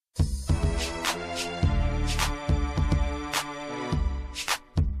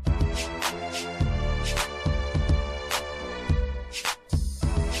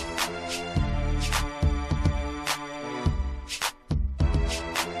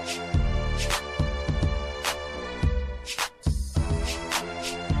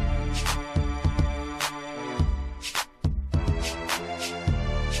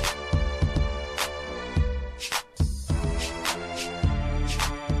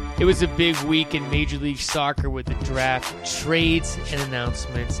It was a big week in Major League Soccer with the draft, trades, and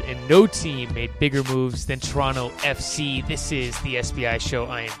announcements, and no team made bigger moves than Toronto FC. This is the SBI Show.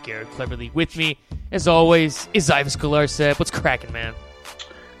 I am Garrett Cleverly. With me, as always, is Ives Galarcep. What's cracking, man?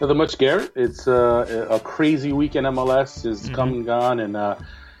 Nothing much, Garrett. It's a crazy week in MLS. Is come and gone, and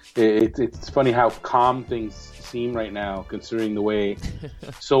it's funny how calm things seem right now, considering the way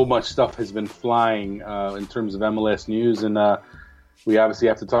so much stuff has been flying in terms of MLS news. And we obviously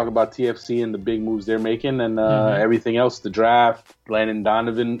have to talk about TFC and the big moves they're making, and everything else, the draft, Landon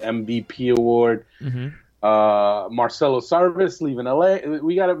Donovan MVP award, Marcelo Sarvis leaving LA.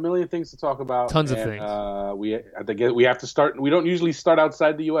 We got a million things to talk about. Tons of things. I think we have to start. We don't usually start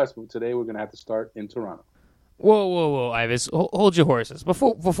outside the U.S., but today we're going to have to start in Toronto. Whoa, Ives. Hold your horses.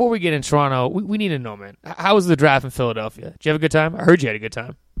 Before we get in Toronto, we need to know, man. How was the draft in Philadelphia? Did you have a good time? I heard you had a good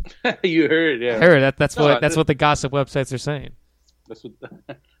time. You heard, yeah. I heard that's what the gossip websites are saying. That's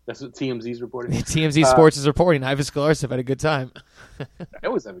what TMZ's reporting. TMZ Sports is reporting. Ives Galarcep had a good time. I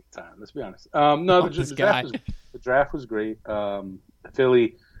always have a good time. Let's be honest. The draft was great.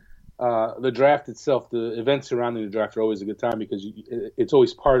 Philly, the draft itself, the events surrounding the draft are always a good time because it's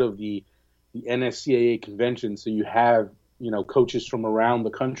always part of the NSCAA convention. So you have coaches from around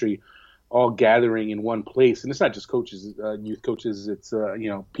the country all gathering in one place, and it's not just coaches, youth coaches. It's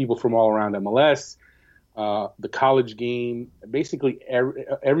people from all around MLS. The college game, basically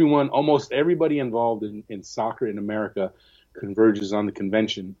everyone, almost everybody involved in soccer in America converges on the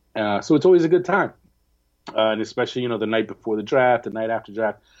convention. So it's always a good time. And especially, the night before the draft, the night after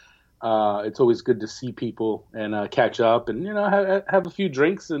draft, it's always good to see people and catch up and, have a few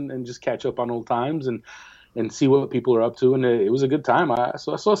drinks and just catch up on old times and see what people are up to. And it was a good time. I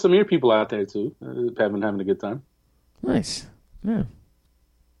saw some of your people out there too, having a good time. Nice. Yeah.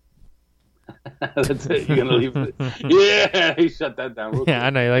 That's it. You're gonna leave it. Yeah, he shut that down. Yeah, quick. I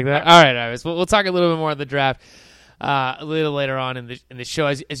know you like that. All right, Ives. We'll talk a little bit more of the draft a little later on in the show.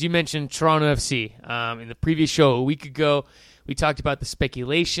 As you mentioned, Toronto FC. In the previous show a week ago, we talked about the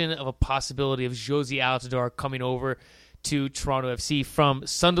speculation of a possibility of Jozy Altidore coming over to Toronto FC from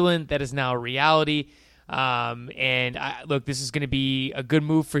Sunderland. That is now a reality. Look, this is going to be a good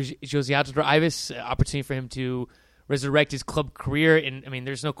move for Jozy Altidore. Ives, opportunity for him to resurrect his club career, and I mean,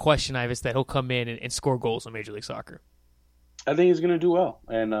 there's no question, Ives, that he'll come in and score goals in Major League Soccer. I think he's going to do well,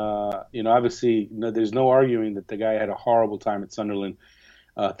 and obviously, there's no arguing that the guy had a horrible time at Sunderland.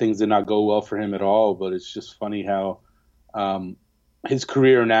 Things did not go well for him at all. But it's just funny how his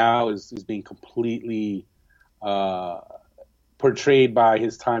career now is being completely portrayed by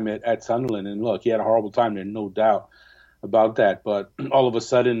his time at Sunderland. And look, he had a horrible time there, no doubt about that, but all of a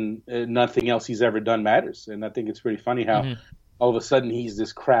sudden nothing else he's ever done matters. And I think it's pretty funny how all of a sudden he's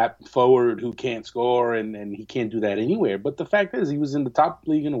this crap forward who can't score and he can't do that anywhere. But the fact is he was in the top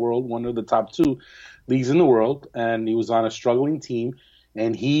league in the world, one of the top two leagues in the world, and he was on a struggling team,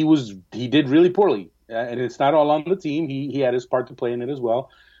 and he did really poorly. And it's not all on the team. He had his part to play in it as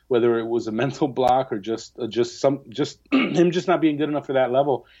well, whether it was a mental block or just him just not being good enough for that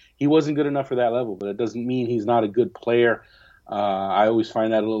level. He wasn't good enough for that level, but it doesn't mean he's not a good player. I always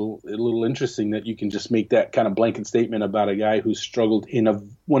find that a little interesting that you can just make that kind of blanket statement about a guy who's struggled in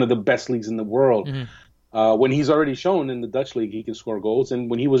one of the best leagues in the world. When he's already shown in the Dutch league he can score goals, and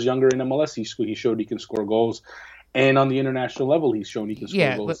when he was younger in MLS he showed he can score goals, and on the international level he's shown he can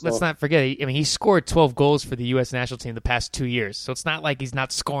score goals. Let's not forget. I mean, he scored 12 goals for the U.S. national team the past 2 years, so it's not like he's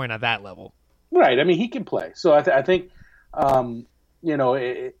not scoring at that level. Right. I mean, he can play. So I think.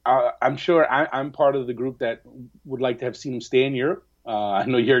 I'm sure I'm part of the group that would like to have seen him stay in Europe. I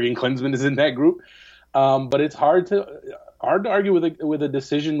know Jurgen Klinsmann is in that group, but it's hard to argue with a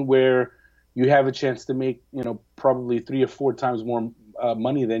decision where you have a chance to make probably 3 or 4 times more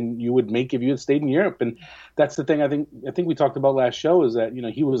money than you would make if you had stayed in Europe. And that's the thing I think we talked about last show is that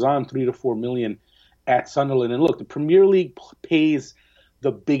he was on 3 to 4 million at Sunderland. And look, the Premier League pays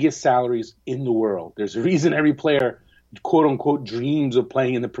the biggest salaries in the world. There's a reason every player, quote unquote, dreams of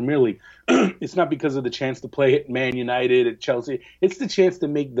playing in the Premier League. It's not because of the chance to play at Man United, at Chelsea. It's the chance to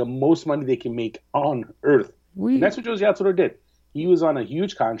make the most money they can make on earth. And that's what Jozy Altidore did. He was on a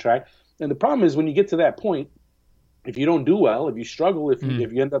huge contract. And the problem is when you get to that point, if you don't do well, if you struggle, if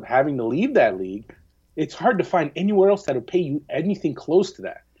you end up having to leave that league, it's hard to find anywhere else that will pay you anything close to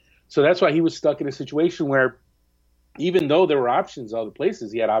that. So that's why he was stuck in a situation where even though there were options other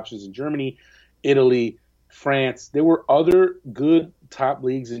places, he had options in Germany, Italy, France. There were other good top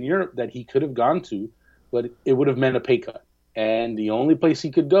leagues in Europe that he could have gone to, but it would have meant a pay cut. And the only place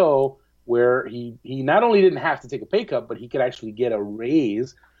he could go where he not only didn't have to take a pay cut, but he could actually get a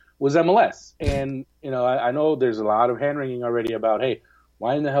raise was MLS. And, I know there's a lot of hand-wringing already about, hey,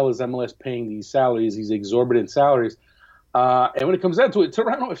 Why in the hell is MLS paying these salaries, these exorbitant salaries? And when it comes down to it,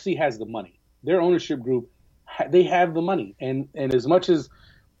 Toronto FC has the money. Their ownership group, they have the money. And as much as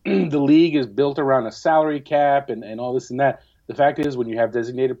the league is built around a salary cap and all this and that, the fact is when you have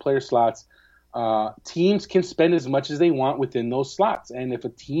designated player slots, teams can spend as much as they want within those slots. And if a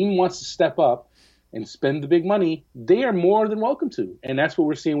team wants to step up and spend the big money, they are more than welcome to. And that's what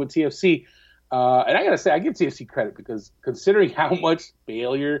we're seeing with TFC. And I got to say, I give TFC credit because considering how much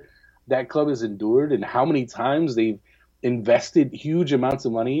failure that club has endured and how many times they've invested huge amounts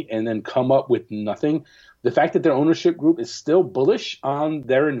of money and then come up with nothing, the fact that their ownership group is still bullish on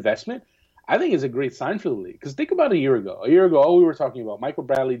their investment, I think is a great sign for the league. Because think about a year ago, all we were talking about Michael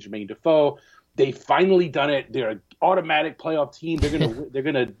Bradley, Jermaine Defoe. They finally done it. They're an automatic playoff team. They're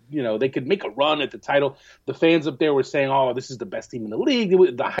gonna, they could make a run at the title. The fans up there were saying, "Oh, this is the best team in the league."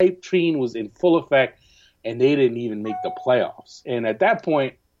 The hype train was in full effect, and they didn't even make the playoffs. And at that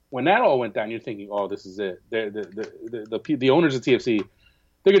point, when that all went down, you're thinking, "Oh, this is it." The owners of TFC,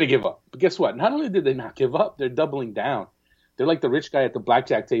 they're gonna give up. But guess what? Not only did they not give up, they're doubling down. They're like the rich guy at the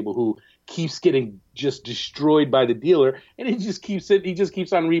blackjack table who keeps getting just destroyed by the dealer, and he just keeps on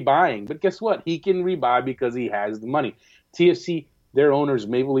rebuying. But guess what? He can rebuy because he has the money. TFC, their owners,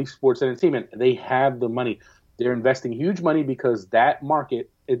 Maple Leaf Sports Entertainment, they have the money. They're investing huge money because that market,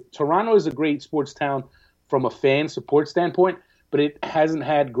 Toronto is a great sports town from a fan support standpoint, but it hasn't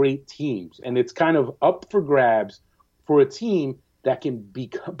had great teams. And it's kind of up for grabs for a team that can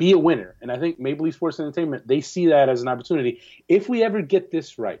be a winner. And I think Maple Leaf Sports Entertainment, they see that as an opportunity. If we ever get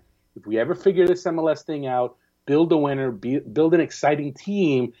this right, if we ever figure this MLS thing out, build a winner, build an exciting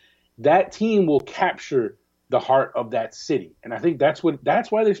team, that team will capture the heart of that city. And I think that's why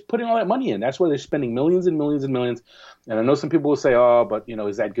they're putting all that money in. That's why they're spending millions and millions and millions. And I know some people will say, "Oh, but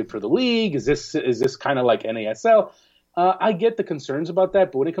is that good for the league? Is this kind of like NASL?" I get the concerns about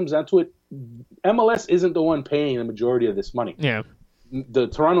that, but when it comes down to it, MLS isn't the one paying the majority of this money. Yeah. The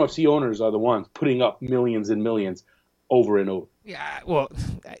Toronto FC owners are the ones putting up millions and millions over and over. Yeah, well,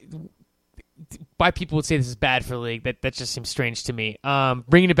 why people would say this is bad for the league, that just seems strange to me.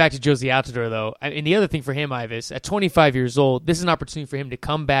 Bringing it back to Josie Altidore, though, and the other thing for him, Ivis, at 25 years old, this is an opportunity for him to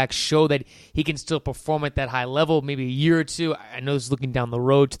come back, show that he can still perform at that high level, maybe a year or two. I know this is looking down the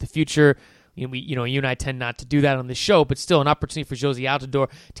road to the future. You and I tend not to do that on the show, but still an opportunity for Josie Altidore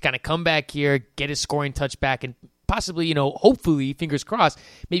to kind of come back here, get his scoring touch back, and possibly, hopefully, fingers crossed,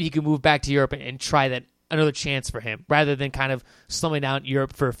 maybe he can move back to Europe and try that another chance for him, rather than kind of slowing down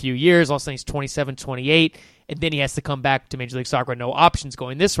Europe for a few years. All of a sudden he's 27, 28, and then he has to come back to Major League Soccer with no options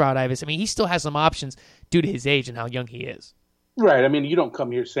going this route, Ivis. I mean, he still has some options due to his age and how young he is. Right. I mean, you don't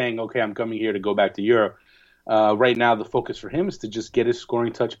come here saying, "Okay, I'm coming here to go back to Europe." Right now, the focus for him is to just get his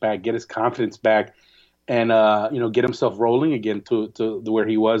scoring touch back, get his confidence back, and get himself rolling again to where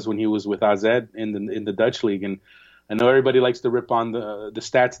he was when he was with AZ in the Dutch league. And I know everybody likes to rip on the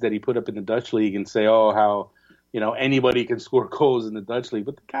stats that he put up in the Dutch league and say, "Oh, how anybody can score goals in the Dutch league,"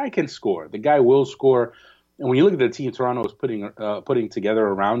 but the guy can score. The guy will score. And when you look at the team Toronto is putting together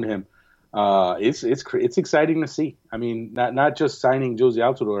around him, it's exciting to see. I mean, not just signing Josie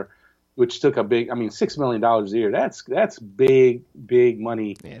Altidore, which took $6 million a year. That's big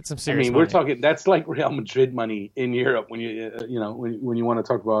money. Yeah, it's some serious money. We're talking, that's like Real Madrid money in Europe when when you want to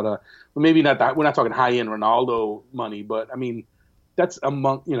talk about maybe not that, we're not talking high end Ronaldo money, but I mean that's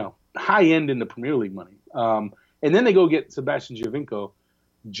among high end in the Premier League money. And then they go get Sebastian Giovinco,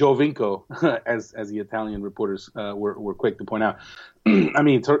 as the Italian reporters were quick to point out. I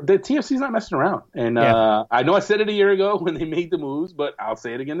mean, the TFC's not messing around, and I know I said it a year ago when they made the moves, but I'll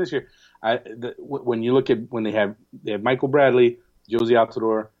say it again this year. When you look at when they have Michael Bradley, Josie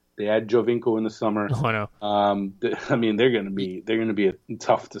Altidore, they had Giovinco in the summer. Oh, I know. I mean, they're going to be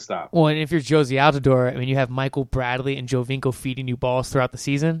tough to stop. Well, and if you're Josie Altidore, I mean, you have Michael Bradley and Giovinco feeding you balls throughout the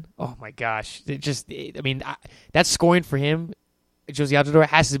season. Oh my gosh, that's scoring for him. Josie Altidore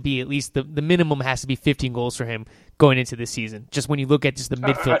has to be at least the minimum has to be 15 goals for him going into this season. Just when you look at just the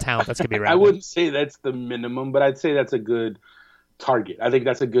midfield talent that's going to be around. I wouldn't say that's the minimum, but I'd say that's a good target. I think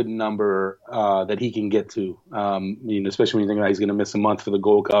that's a good number that he can get to. Especially when you think about he's going to miss a month for the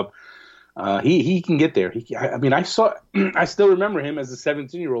Gold Cup. He can get there. I still remember him as a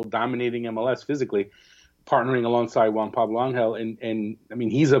 17-year-old dominating MLS physically, partnering alongside Juan Pablo Angel, and I mean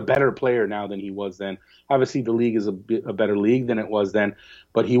he's a better player now than he was then. Obviously, the league is a better league than it was then,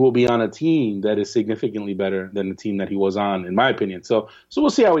 but he will be on a team that is significantly better than the team that he was on, in my opinion. So we'll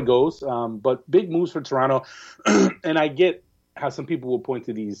see how it goes. But big moves for Toronto, and I get how some people will point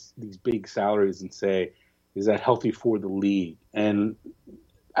to these big salaries and say, "Is that healthy for the league?" And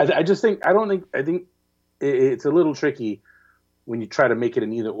I think it's a little tricky when you try to make it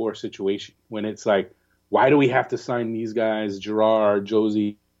an either-or situation. When it's like, why do we have to sign these guys, Gerard,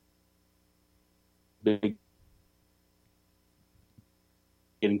 Josie, big,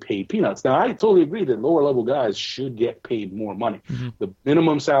 getting paid peanuts? Now, I totally agree that lower-level guys should get paid more money. Mm-hmm. The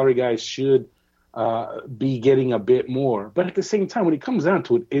minimum salary guys should be getting a bit more. But at the same time, when it comes down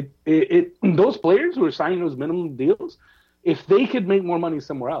to it, those players who are signing those minimum deals, if they could make more money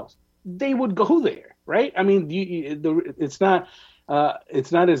somewhere else, they would go there, right? I mean, it's not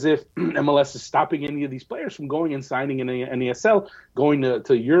as if MLS is stopping any of these players from going and signing in NASL, going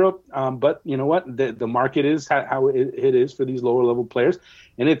to Europe. But you know what? The market is how it is for these lower level players,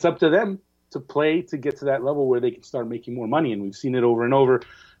 and it's up to them to play to get to that level where they can start making more money. And we've seen it over and over.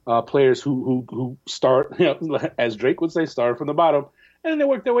 Players who start, as Drake would say, start from the bottom, and then they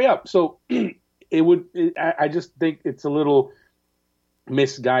work their way up. So I just think it's a little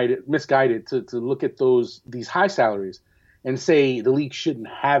misguided to look at these high salaries and say the league shouldn't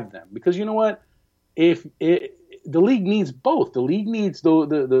have them, because you know what, the league needs both. The league needs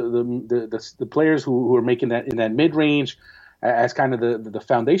the players who are making that in that mid range as kind of the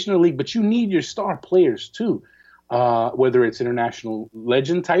foundation of the league, but you need your star players too, whether it's international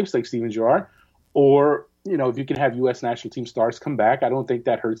legend types like Steven Gerrard, or if you can have U.S. national team stars come back. I don't think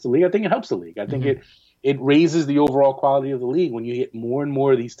that hurts the league. I think it helps the league. I think it raises the overall quality of the league when you get more and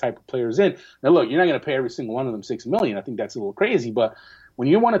more of these type of players in. Now, look, you're not going to pay every single one of them $6 million. I think that's a little crazy. But when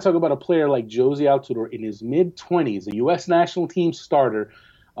you want to talk about a player like Josie Altidore in his mid-20s, a U.S. national team starter,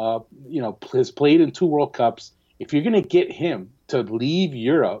 has played in 2 World Cups, if you're going to get him to leave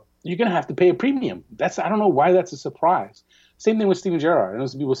Europe, you're going to have to pay a premium. I don't know why that's a surprise. Same thing with Steven Gerrard. I know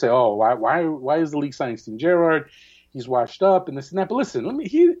some people say, "Oh, why is the league signing Steven Gerrard? He's washed up and this and that." But listen,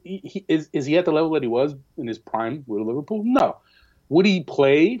 is he at the level that he was in his prime with Liverpool? No. Would he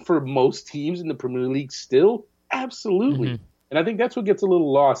play for most teams in the Premier League still? Absolutely. Mm-hmm. And I think that's what gets a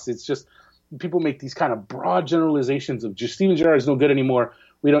little lost. It's just people make these kind of broad generalizations of just Steven Gerrard is no good anymore.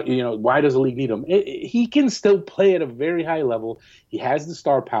 We don't, why does the league need him? He can still play at a very high level. He has the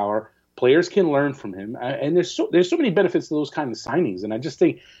star power. Players can learn from him, and there's so many benefits to those kind of signings. And I just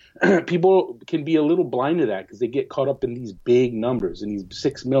think people can be a little blind to that because they get caught up in these big numbers and these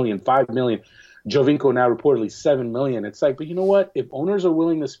 $6 million, $5 million. Jovinko now reportedly $7 million. It's like, but you know what? If owners are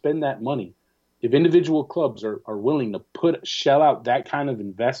willing to spend that money, if individual clubs are willing to shell out that kind of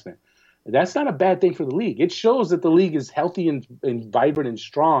investment, that's not a bad thing for the league. It shows that the league is healthy and vibrant and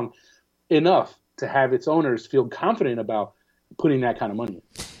strong enough to have its owners feel confident about putting that kind of money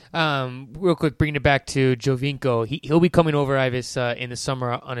in. Real quick, bringing it back to Jovinko, he'll be coming over, Ivis, in the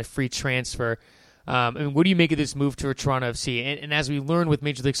summer on a free transfer. What do you make of this move to Toronto FC? And as we learned with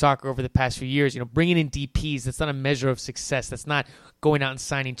Major League Soccer over the past few years, bringing in DPs, that's not a measure of success. That's not going out and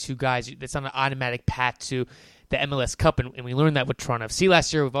signing 2 guys. That's not an automatic path to the MLS Cup, and we learned that with Toronto FC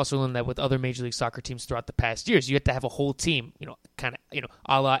last year. We've also learned that with other Major League Soccer teams throughout the past years. You have to have a whole team,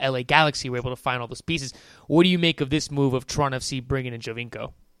 a la LA Galaxy, we're able to find all those pieces. What do you make of this move of Toronto FC bringing in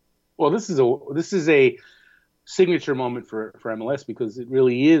Jovinko? Well, this is a signature moment for MLS because it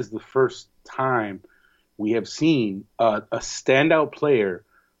really is the first time we have seen a standout player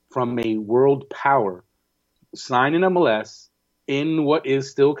from a world power sign in MLS in what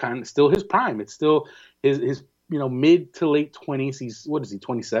is still his prime. It's still his mid to late 20s. He's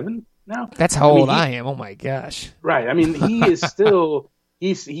 27 now? That's how old I am. Oh my gosh. Right. I mean, he is still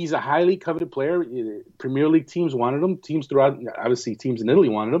he's a highly coveted player. Premier League teams wanted him. Teams throughout, obviously teams in Italy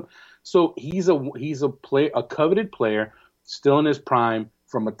wanted him. So he's a coveted player, still in his prime,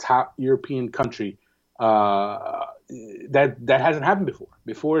 from a top European country. That hasn't happened before.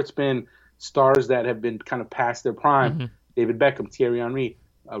 Before, it's been stars that have been kind of past their prime. Mm-hmm. David Beckham, Thierry Henry,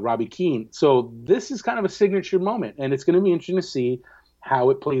 Robbie Keane. So this is kind of a signature moment, and it's going to be interesting to see how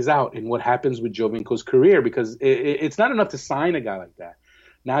it plays out and what happens with Jovinko's career, because it's not enough to sign a guy like that.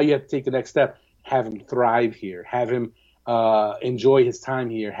 Now you have to take the next step, have him thrive here, have him enjoy his time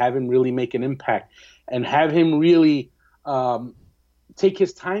here, have him really make an impact, and have him really take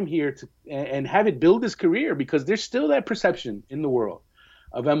his time here and have it build his career, because there's still that perception in the world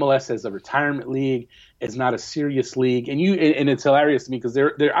of MLS as a retirement league, as not a serious league. And it's hilarious to me because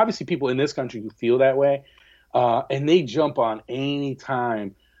there are obviously people in this country who feel that way, and they jump on any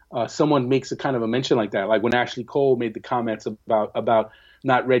time someone makes a kind of a mention like that, like when Ashley Cole made the comments about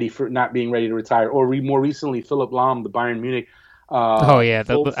not being ready to retire, or more recently Philip Lahm, the Bayern Munich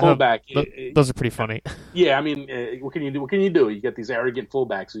fullback. Those are pretty funny. Yeah, I mean, what can you do? What can you do? You get these arrogant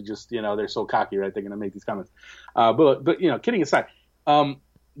fullbacks who just they're so cocky, right? They're going to make these comments. But kidding aside,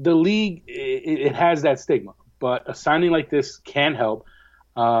 the league it has that stigma, but a signing like this can help.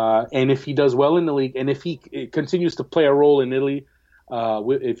 And if he does well in the league, and if he continues to play a role in Italy,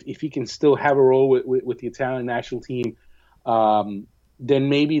 if he can still have a role with the Italian national team, then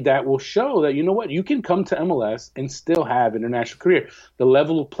maybe that will show that, you know what, you can come to MLS and still have an international career. The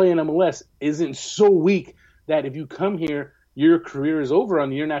level of play in MLS isn't so weak that if you come here, your career is over on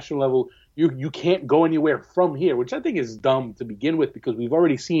the international level. You can't go anywhere from here, which I think is dumb to begin with, because we've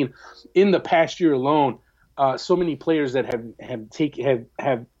already seen in the past year alone so many players that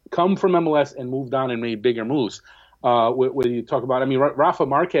have come from MLS and moved on and made bigger moves. Whether you talk about, Rafa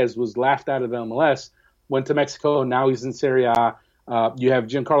Marquez was laughed out of MLS, went to Mexico, now he's in Serie A. You have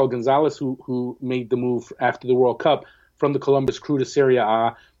Giancarlo Gonzalez, who made the move after the World Cup from the Columbus Crew to Serie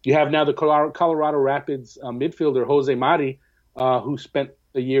A. You have now the Colorado Rapids midfielder Jose Mari, who spent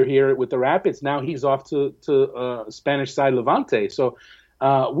a year here with the Rapids. Now he's off to Spanish side Levante. So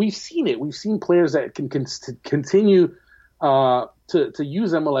we've seen it. We've seen players that can continue to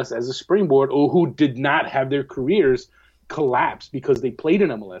use MLS as a springboard, or who did not have their careers collapse because they played in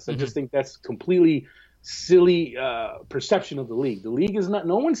MLS. I just think that's completely silly perception of the league. The league is not.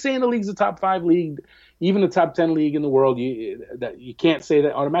 No one's saying the league's a top 5 league, even a top 10 league in the world. You can't say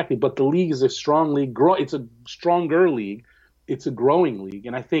that automatically. But the league is a strong league. It's a stronger league. It's a growing league,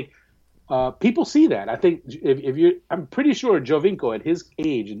 and I think people see that. I think I'm pretty sure Jovinko at his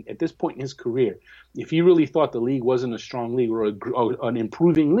age and at this point in his career, if he really thought the league wasn't a strong league or an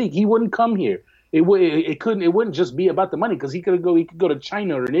improving league, he wouldn't come here. It wouldn't just be about the money, because he could go to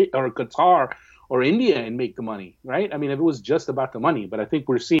China or Qatar or India and make the money, right? I mean, if it was just about the money. But I think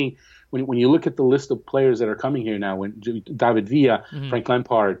we're seeing, when you look at the list of players that are coming here now, when David Villa, Frank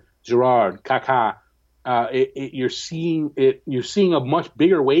Lampard, Gerrard, Kaká, you're seeing a much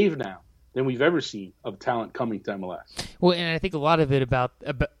bigger wave now than we've ever seen of talent coming to MLS. Well, and I think a lot of it about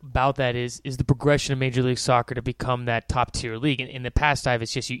that is the progression of Major League Soccer to become that top tier league. In the past,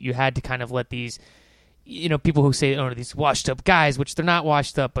 it's just you had to kind of let these, people who say, these washed up guys, which they're not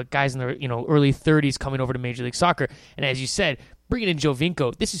washed up, but guys in their early 30s coming over to Major League Soccer. And as you said, bringing in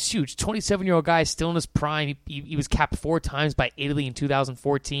Jovinko, this is huge. 27-year-old guy, still in his prime. He was capped 4 times by Italy in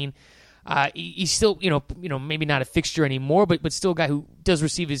 2014. He's still, maybe not a fixture anymore, but still a guy who does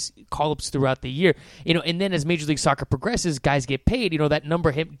receive his call-ups throughout the year. And then as Major League Soccer progresses, guys get paid. That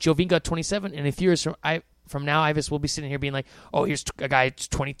number hit Jovinko at 27, and a few years from now, Ivis will be sitting here being like, oh, here's a guy who's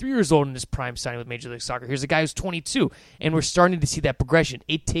 23 years old in his prime signing with Major League Soccer. Here's a guy who's 22, and we're starting to see that progression.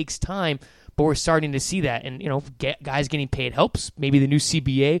 It takes time, but we're starting to see that. And, guys getting paid helps. Maybe the new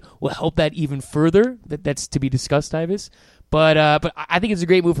CBA will help that even further. That's to be discussed, Ivis. But I think it's a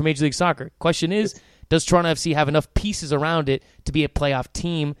great move for Major League Soccer. Question is, does Toronto FC have enough pieces around it to be a playoff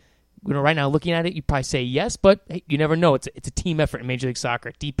team? Right now, looking at it, you probably say yes, but hey, you never know. It's a team effort in Major League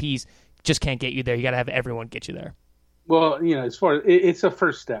Soccer. DPs just can't get you there. You got to have everyone get you there. Well, as far as it's a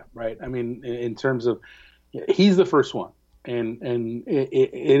first step, right? I mean, in terms of, he's the first one, and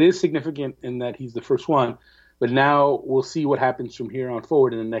it is significant in that he's the first one. But now we'll see what happens from here on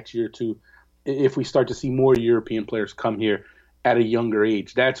forward in the next year or two. If we start to see more European players come here at a younger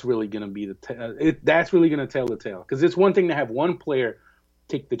age, that's really going to be that's really going to tell the tale. Because it's one thing to have one player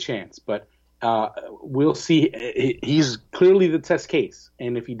take the chance, but we'll see. He's clearly the test case,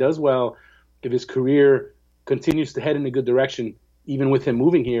 and if he does well, if his career continues to head in a good direction, even with him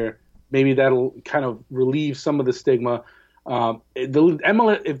moving here, maybe that'll kind of relieve some of the stigma. The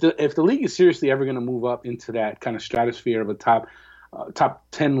MLS, if the league is seriously ever going to move up into that kind of stratosphere of a top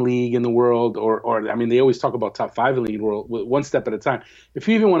 10 league in the world, or they always talk about top 5 league in the world, one step at a time. If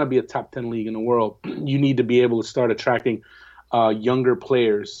you even want to be a top 10 league in the world, you need to be able to start attracting younger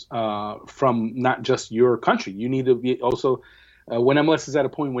players from not just your country. You need to be also, when MLS is at a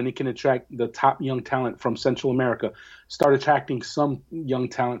point when it can attract the top young talent from Central America, start attracting some young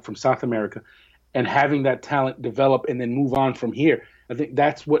talent from South America, and having that talent develop and then move on from here. I think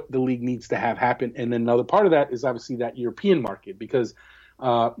that's what the league needs to have happen. And then another part of that is obviously that European market, because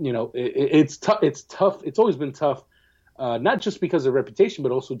it's tough. It's tough. It's always been tough, not just because of reputation,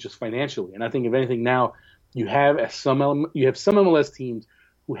 but also just financially. And I think if anything now, you have some MLS teams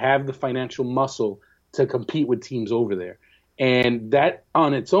who have the financial muscle to compete with teams over there. And that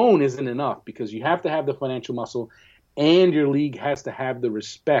on its own isn't enough, because you have to have the financial muscle, and your league has to have the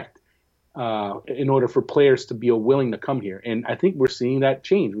respect in order for players to be willing to come here. And I think we're seeing that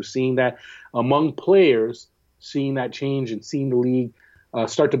change. We're seeing that among players, seeing that change and seeing the league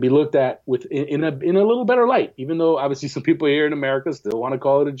start to be looked at in a little better light, even though obviously some people here in America still want to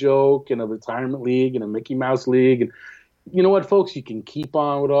call it a joke and a retirement league and a Mickey Mouse league. And you know what, folks, you can keep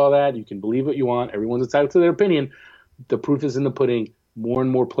on with all that. You can believe what you want. Everyone's entitled to their opinion. The proof is in the pudding. More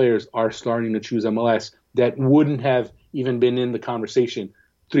and more players are starting to choose MLS that wouldn't have even been in the conversation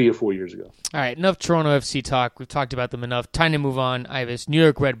 3 or 4 years ago. All right, enough Toronto FC talk. We've talked about them enough. Time to move on, Ivis. New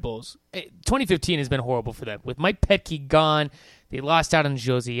York Red Bulls. 2015 has been horrible for them. With Mike Petke gone, they lost out on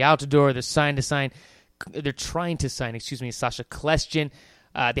Josie Altidore. They're trying to sign, Sasha Kleshin.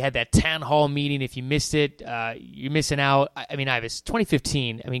 They had that town hall meeting. If you missed it, you're missing out. I mean, Ivis,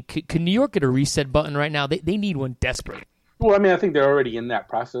 2015. I mean, could New York get a reset button right now? They need one desperate. Well, I mean, I think they're already in that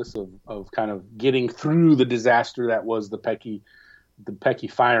process of kind of getting through the disaster that was the Petke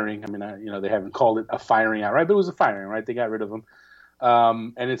firing. I mean, they haven't called it a firing outright, but it was a firing, right? They got rid of him.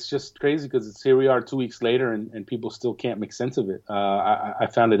 And it's just crazy because here we are 2 weeks later and people still can't make sense of it. I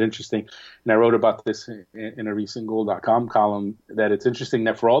found it interesting, and I wrote about this in a recent Goal.com column, that it's interesting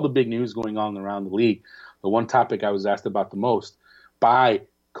that for all the big news going on around the league, the one topic I was asked about the most by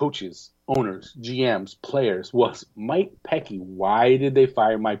coaches, owners, GMs, players was Mike Petke. Why did they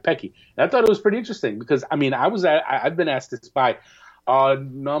fire Mike Petke? And I thought it was pretty interesting because, I mean, I've been asked this by a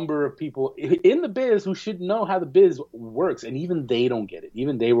number of people in the biz who should know how the biz works, and even they don't get it.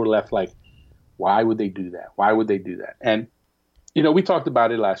 Even they were left like, why would they do that? Why would they do that? And, we talked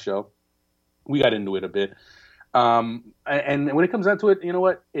about it last show. We got into it a bit. And when it comes down to it, you know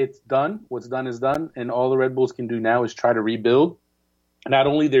what? It's done. What's done is done. And all the Red Bulls can do now is try to rebuild not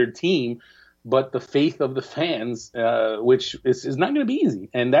only their team, but the faith of the fans, which is not going to be easy.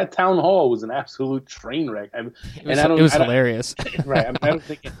 And that town hall was an absolute train wreck. It was hilarious. Right. I don't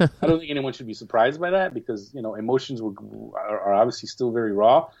think anyone should be surprised by that because, emotions are obviously still very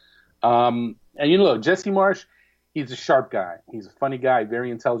raw. And look, Jesse Marsch, he's a sharp guy. He's a funny guy,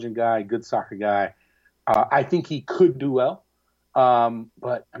 very intelligent guy, good soccer guy. I think he could do well.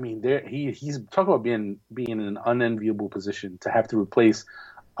 But I mean, he's talking about being in an unenviable position to have to replace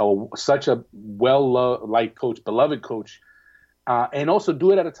such a well-liked coach, beloved coach, and also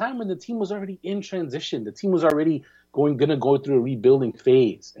do it at a time when the team was already in transition. The team was already going to go through a rebuilding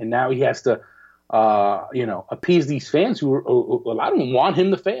phase, and now he has to, appease these fans who a lot of them want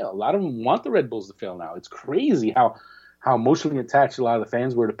him to fail. A lot of them want the Red Bulls to fail now. It's crazy how emotionally attached a lot of the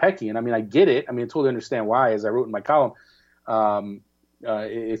fans were to Petke, and I mean, I get it. I mean, I totally understand why, as I wrote in my column.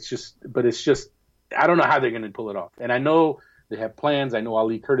 It's just I don't know how they're going to pull it off, and I know they have plans. I know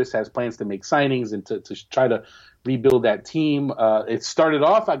Ali Curtis has plans to make signings and to try to rebuild that team. It started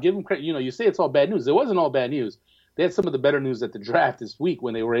off, I give them credit. You say it's all bad news. It wasn't all bad news. They had some of the better news at the draft this week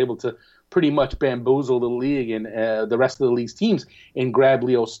when they were able to pretty much bamboozle the league and the rest of the league's teams and grab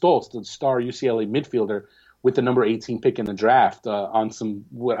Leo Stoltz, the star UCLA midfielder, with the number 18 pick in the draft on some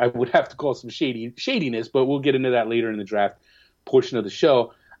what I would have to call some shadiness, but we'll get into that later in the draft portion of the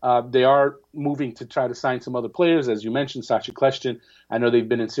show. They are moving to try to sign some other players, as you mentioned, Sasha Kleshin. I know they've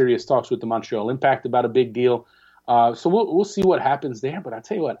been in serious talks with the Montreal Impact about a big deal. So we'll see what happens there. But I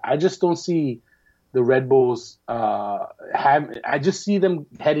tell you what, I just don't see the Red Bulls I just see them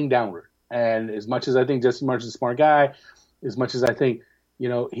heading downward. And as much as I think Jesse Marsch is a smart guy, as much as I think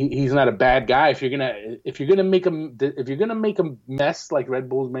he's not a bad guy, if you're gonna make a mess like Red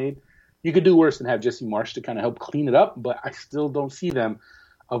Bulls made, you could do worse than have Jesse Marsch to kind of help clean it up. But I still don't see them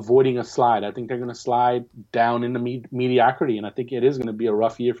avoiding a slide. I think they're going to slide down into mediocrity, and I think it is going to be a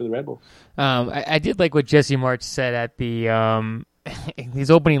rough year for the Red Bulls. I did like what Jesse Marsch said at the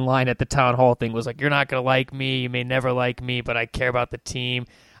his opening line at the town hall thing was like, "You're not going to like me, you may never like me, but I care about the team."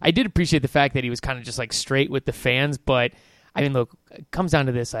 I did appreciate the fact that he was kind of just like straight with the fans, but I mean, look, it comes down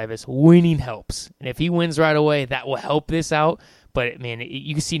to this, Ivis. Winning helps, and if he wins right away, that will help this out. But, man,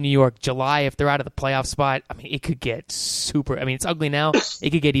 you can see New York, July, if they're out of the playoff spot, I mean, it could get super – I mean, it's ugly now.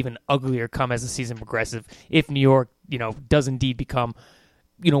 It could get even uglier come as the season progresses if New York, does indeed become,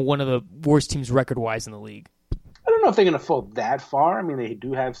 one of the worst teams record-wise in the league. I don't know if they're going to fall that far. I mean, they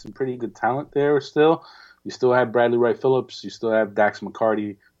do have some pretty good talent there still. You still have Bradley Wright-Phillips. You still have Dax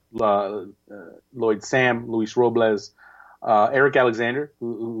McCarty, Lloyd Sam, Luis Robles. Eric Alexander,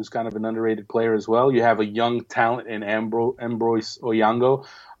 who's kind of an underrated player as well. You have a young talent in Ambroise Oyango,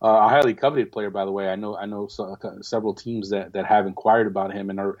 a highly coveted player, by the way. I know several teams that have inquired about him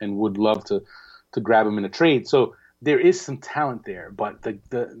and would love to grab him in a trade. So there is some talent there, but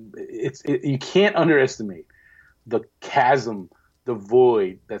you can't underestimate the chasm, the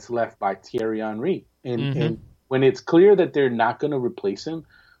void that's left by Thierry Henry. And when it's clear that they're not going to replace him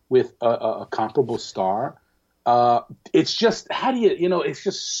with a comparable star. It's just it's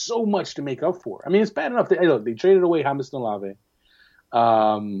just so much to make up for. I mean, it's bad enough. They traded away James Nolave.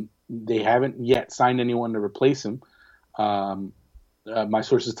 They haven't yet signed anyone to replace him. My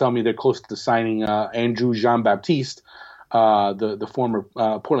sources tell me they're close to signing Andrew Jean-Baptiste, the former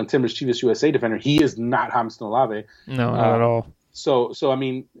Portland Timbers Chivas USA defender. He is not James Nolave. No, not at all. So I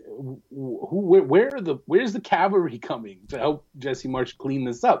mean, where's the cavalry coming to help Jesse Marsh clean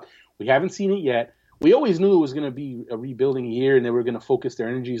this up? We haven't seen it yet. We always knew it was going to be a rebuilding year, and they were going to focus their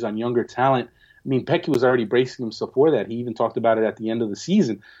energies on younger talent. I mean, Pecky was already bracing himself for that. He even talked about it at the end of the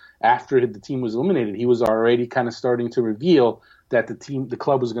season. After the team was eliminated, he was already kind of starting to reveal that the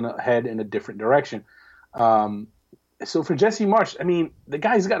club was going to head in a different direction. So for Jesse Marsh, I mean, the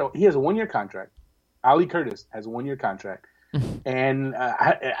guy's he has a 1-year contract. Ali Curtis has a 1-year contract. And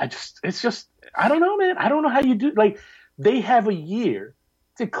I don't know, man. I don't know how you do. Like, they have a year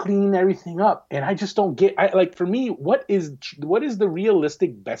to clean everything up, and I just don't get. For me, what is the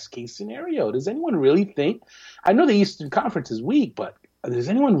realistic best case scenario? Does anyone really think? I know the Eastern Conference is weak, but does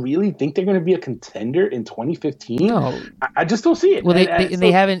anyone really think they're going to be a contender in 2015? No, I just don't see it. Well,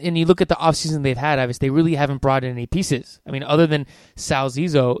 they haven't. And you look at the offseason they've had, obviously, they really haven't brought in any pieces. I mean, other than Sal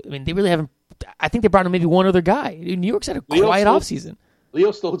Zizzo, I mean, they really haven't. I think they brought in maybe one other guy. New York's had a quiet offseason.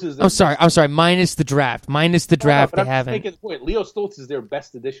 Leo Stoltz is. I'm sorry. Minus the draft. They haven't. Making the point. Leo Stoltz is their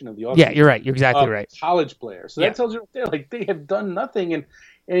best addition of the offseason. Yeah, you're right. You're exactly right. College player. So that tells you right there, like, they have done nothing, and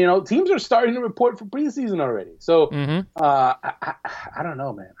teams are starting to report for preseason already. So I don't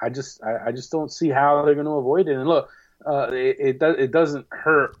know, man. I just don't see how they're going to avoid it. And look, it doesn't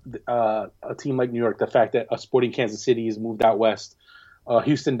hurt a team like New York, the fact that a Sporting Kansas City has moved out west.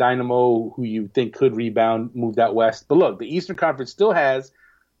 Houston Dynamo, who you think could rebound, moved out west. But look, the Eastern Conference still has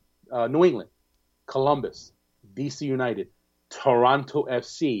New England, Columbus, DC United, Toronto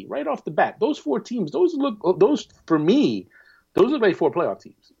FC. Right off the bat, those 4 teams, those look like 4 playoff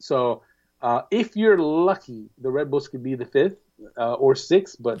teams. So if you're lucky, the Red Bulls could be the 5th or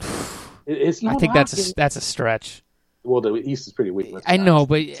 6th, but it's not. I think that's a stretch. Well, the East is pretty weak. I know,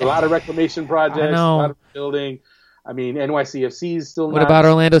 but it's a lot of reclamation projects, a lot of building. I mean, NYCFC is still. What about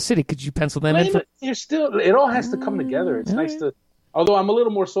Orlando City? Could you pencil them in? It all has to come together. It's nice to. Although I'm a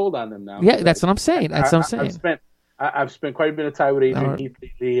little more sold on them now. Yeah, that's what I'm saying. I've spent quite a bit of time with Adrian Heath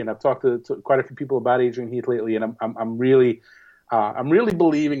lately, and I've talked to quite a few people about Adrian Heath lately, and I'm really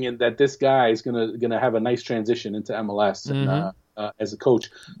believing in that this guy is gonna have a nice transition into MLS and as a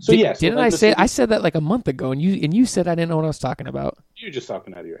coach. So didn't I say I said that like a month ago, and you said I didn't know what I was talking about. You're just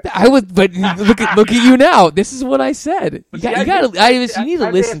talking out of your ass. I was, but look at you now. This is what I said. You need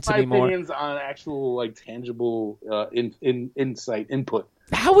to listen to me more. Opinions on actual, like, tangible input.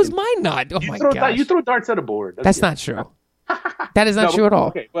 How was mine not? Oh my god! You throw darts at a board. That's not true. That is not true at all.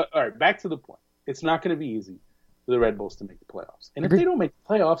 Okay, but all right. Back to the point. It's not going to be easy for the Red Bulls to make the playoffs, and if they don't make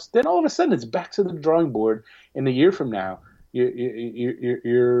the playoffs, then all of a sudden it's back to the drawing board. In a year from now,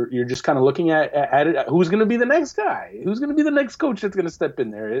 you're just kind of looking at it. Who's going to be the next guy? Who's going to be the next coach that's going to step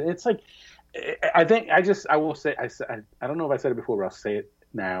in there? It's like, I will say, I don't know if I said it before, but I'll say it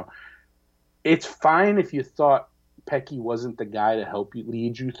now. It's fine if you thought Pecky wasn't the guy to help you,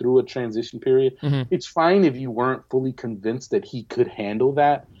 lead you through a transition period. It's fine if you weren't fully convinced that he could handle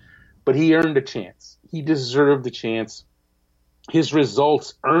that, but he earned a chance. He deserved a chance. His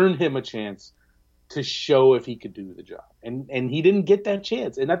results earned him a chance to show if he could do the job, and he didn't get that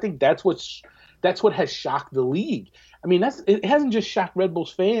chance. And I think that's what has shocked the league. I mean, it hasn't just shocked Red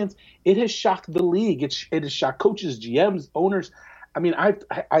Bulls fans; it has shocked the league. It has shocked coaches, GMs, owners. I mean, I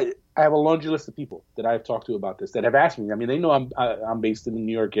have a laundry list of people that I've talked to about this that have asked me. I mean, they know I'm based in the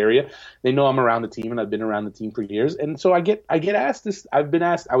New York area. They know I'm around the team, and I've been around the team for years. And so I get asked this. I've been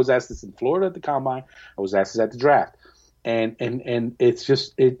asked. I was asked this in Florida at the Combine. I was asked this at the draft, and it's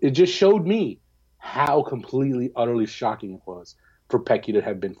just it just showed me how completely, utterly shocking it was for Pecky to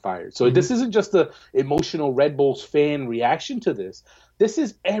have been fired. So this isn't just the emotional Red Bulls fan reaction to this. This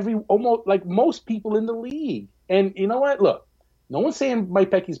is almost like most people in the league. And you know what? Look, no one's saying Mike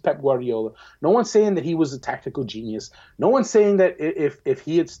Pecky's Pep Guardiola. No one's saying that he was a tactical genius. No one's saying that if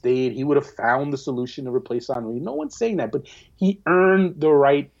he had stayed, he would have found the solution to replace Henry. No one's saying that. But he earned the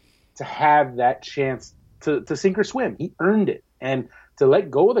right to have that chance to sink or swim. He earned it. And to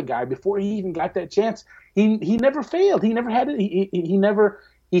let go of the guy before he even got that chance, he never failed. He never had it.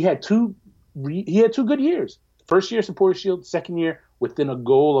 He had two good years. First year Supporters Shield, second year within a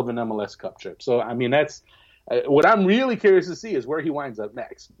goal of an MLS Cup trip. So I mean, that's what I'm really curious to see is where he winds up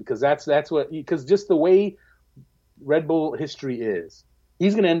next, because because just the way Red Bull history is,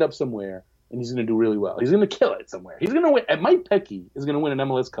 he's going to end up somewhere and he's going to do really well. He's going to kill it somewhere. He's going to win. Mike Pecky is going to win an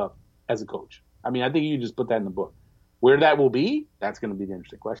MLS Cup as a coach. I mean, I think you just put that in the book. Where that will be, that's going to be the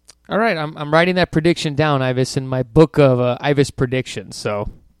interesting question. All right, I'm writing that prediction down, Ivis, in my book of Ivis predictions. So,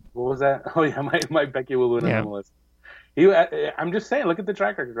 what was that? Oh yeah, Mike Pecky will win an MLS. I'm just saying, look at the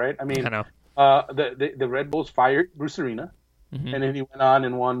track record, right? I mean, I know. The Red Bulls fired Bruce Arena, and then he went on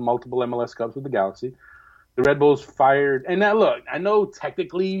and won multiple MLS Cups with the Galaxy. The Red Bulls fired, and now look, I know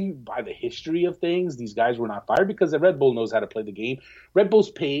technically by the history of things, these guys were not fired because the Red Bull knows how to play the game. Red Bull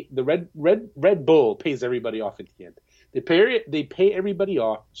pays everybody off at the end. They pay everybody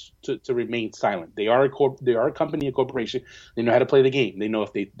off to remain silent. They are a company, a corporation. They know how to play the game. They know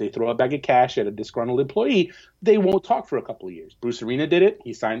if they throw a bag of cash at a disgruntled employee, they won't talk for a couple of years. Bruce Arena did it.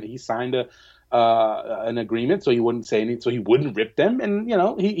 He signed an agreement so he wouldn't say anything, so he wouldn't rip them, and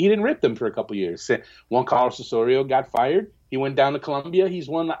he didn't rip them for a couple of years. Juan Carlos Osorio got fired. He went down to Colombia. He's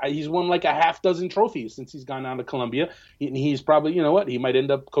won like a half dozen trophies since he's gone down to Colombia. He's probably, he might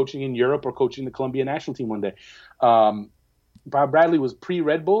end up coaching in Europe or coaching the Colombia national team one day. Bob Bradley was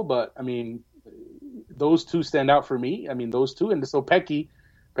pre-Red Bull, but I mean, those two stand out for me. I mean, those two, and so Pecky,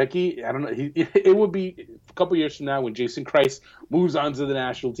 I don't know. It would be a couple years from now when Jason Kreis moves on to the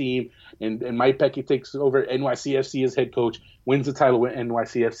national team and Mike Pecky takes over NYCFC as head coach, wins the title with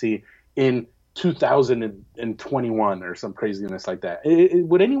NYCFC in 2021 or some craziness like that.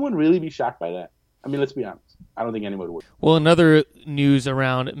 Would anyone really be shocked by that? I mean, let's be honest. I don't think anyone would. Well, another news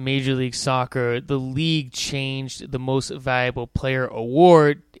around Major League Soccer, the league changed the Most Valuable Player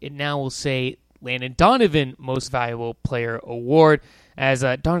award. It now will say Landon Donovan Most Valuable Player award. As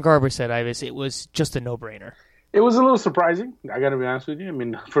Don Garber said, Ivis, it was just a no-brainer. It was a little surprising. I got to be honest with you. I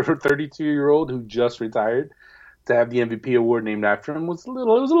mean, for a 32-year-old who just retired, to have the MVP award named after him was a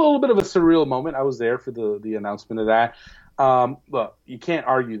little bit of a surreal moment. I was there for the announcement of that. Look, you can't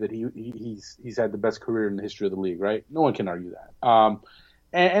argue that he's had the best career in the history of the league, right? No one can argue that.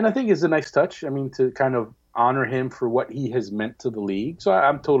 And I think it's a nice touch. I mean, to kind of honor him for what he has meant to the league. So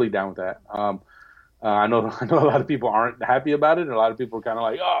I'm totally down with that. I know a lot of people aren't happy about it, and a lot of people are kind of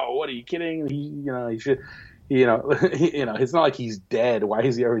like, "Oh, what are you kidding? He should." It's not like he's dead. Why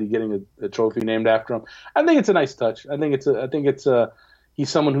is he already getting a trophy named after him? I think it's a nice touch. I think he's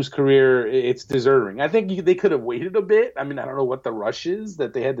someone whose career it's deserving. I think they could have waited a bit. I mean, I don't know what the rush is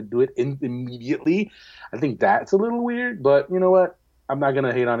that they had to do it immediately. I think that's a little weird, but you know what? I'm not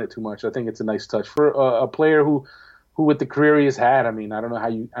gonna hate on it too much. I think it's a nice touch for a player who with the career he has had. I mean, I don't know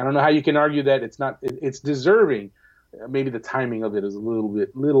how you can argue that it's deserving. Maybe the timing of it is a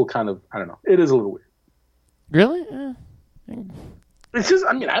little kind of, I don't know. It is a little weird. Really? It's just,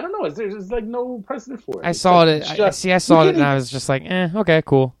 I mean, I don't know. There's like no precedent for it. I saw it, and I was just like, okay,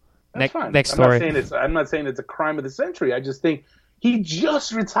 cool. Next story. I'm not saying it's a crime of the century. I just think he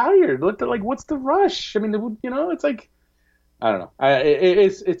just retired. Like, what's the rush? I mean, it's like, I don't know.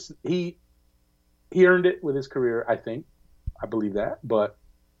 He earned it with his career, I think. I believe that. But,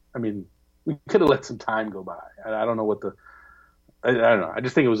 I mean, we could have let some time go by. I don't know I don't know. I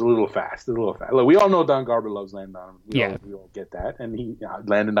just think it was a little fast. Look, we all know Don Garber loves Landon Donovan. We all get that. And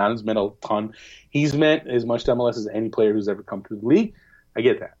Landon Donovan's meant a ton. He's meant as much to MLS as any player who's ever come through the league. I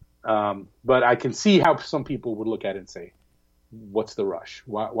get that. But I can see how some people would look at it and say, what's the rush?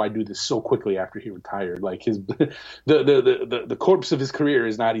 Why do this so quickly after he retired? Like the corpse of his career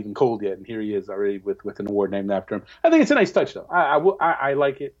is not even cold yet, and here he is already with an award named after him. I think it's a nice touch, though. I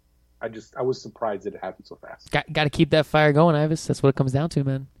like it. I was surprised that it happened so fast. Got to keep that fire going, Ivis. That's what it comes down to,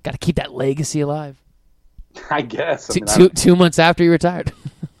 man. Got to keep that legacy alive. I guess. 2 months after he retired.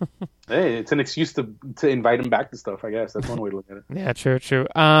 Hey, it's an excuse to invite him back to stuff, I guess. That's one way to look at it. Yeah, true.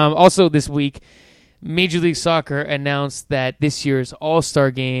 Also this week, Major League Soccer announced that this year's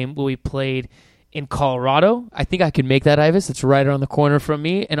All-Star Game will be played in Colorado. I think I can make that, Ivis. It's right around the corner from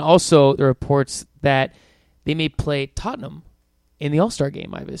me. And also the reports that they may play Tottenham in the All-Star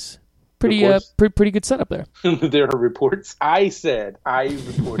Game, Ivis. Pretty good setup there. There are reports. I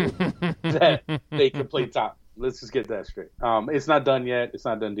reported that they could play Tottenham. Let's just get that straight. It's not done yet. It's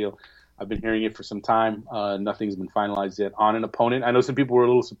not a done deal. I've been hearing it for some time. Nothing's been finalized yet on an opponent. I know some people were a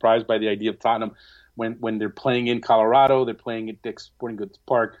little surprised by the idea of Tottenham when they're playing in Colorado. They're playing at Dick's Sporting Goods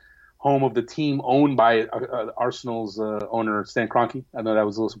Park, home of the team owned by Arsenal's owner, Stan Kroenke. I know that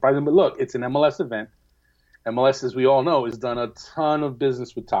was a little surprising. But look, it's an MLS event. MLS, as we all know, has done a ton of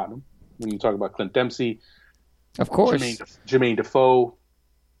business with Tottenham. When you talk about Clint Dempsey, of course, Jermaine Defoe,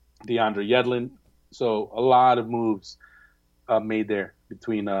 DeAndre Yedlin. So a lot of moves made there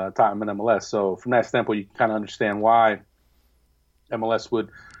between Tottenham and MLS. So from that standpoint, you can kind of understand why MLS would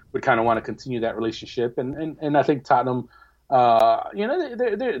kind of want to continue that relationship. And I think Tottenham,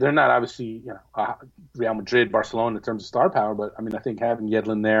 they're not obviously Real Madrid, Barcelona in terms of star power, but I mean I think having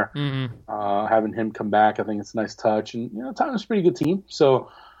Yedlin there, having him come back, I think it's a nice touch. And Tottenham's a pretty good team.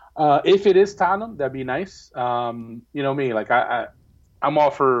 So if it is Tottenham, that'd be nice. Me, like I'm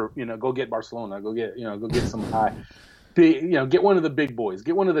all for go get Barcelona, go get some high get one of the big boys,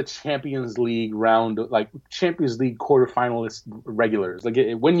 get one of the Champions League Champions League quarterfinalist regulars,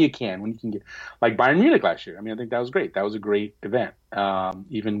 when you can get, like Bayern Munich last year. I mean, I think that was great. That was a great event,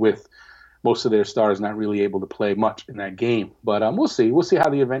 even with most of their stars not really able to play much in that game. But we'll see. We'll see how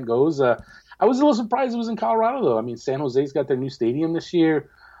the event goes. I was a little surprised it was in Colorado, though. I mean, San Jose's got their new stadium this year.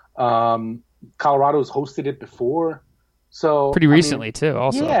 Colorado's hosted it before. So pretty recently, too,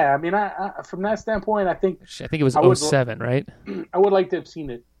 also. Yeah, I mean, I from that standpoint, I think it was 2007, right? I would like to have seen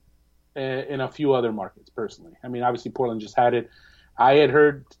it in a few other markets, personally. I mean, obviously, Portland just had it. I had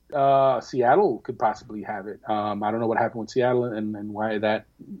heard Seattle could possibly have it. I don't know what happened with Seattle and why that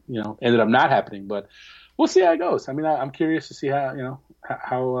ended up not happening, but we'll see how it goes. I mean, I'm curious to see how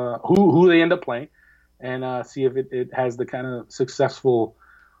who they end up playing, and see if it has the kind of successful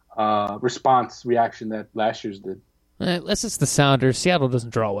reaction that last year's did. Unless it's the Sounders, Seattle doesn't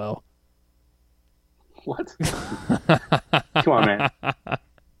draw well. What? Come on, man.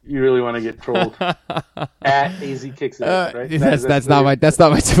 You really want to get trolled? At AZ Kicks It, right? That's not my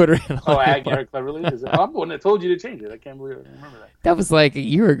Twitter handle. Oh, at Garrett Cleverly? Is it? I'm the one that told you to change it. I can't believe I remember that. That was like a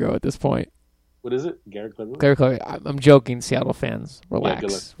year ago at this point. What is it? Garrett Cleverly? Garrett Cleverly. I'm joking, Seattle fans.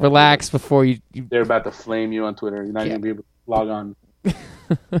 Relax. Yeah, relax before you... They're about to flame you on Twitter. You're not going to be able to log on.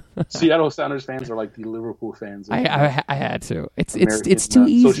 Seattle Sounders fans are like the Liverpool fans. I had to. It's too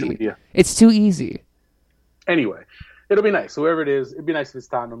easy. Social media. It's too easy. Anyway, it'll be nice. Whoever it is, it'd be nice if it's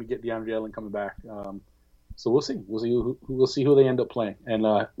Tottenham. We get DeAndre Allen coming back. So we'll see. We'll see who they end up playing. And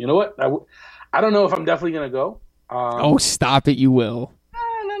you know what? I don't know if I'm definitely gonna go. Stop it! You will.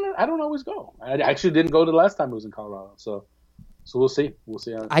 No, I don't always go. I actually didn't go the last time it was in Colorado. So we'll see. We'll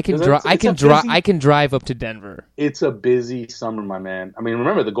see. I can drive up to Denver. It's a busy summer, my man. I mean,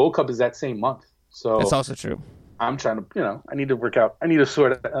 remember the Gold Cup is that same month. So that's also true. I'm trying to, I need to work out. I need to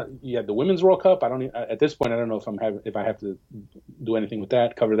sort of. You have the Women's World Cup. At this point, I don't know if I have to do anything with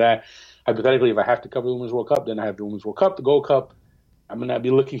that, cover that. Hypothetically, if I have to cover the Women's World Cup, then I have the Women's World Cup, the Gold Cup. I'm gonna be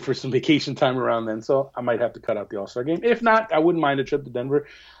looking for some vacation time around then, so I might have to cut out the All-Star game. If not, I wouldn't mind a trip to Denver.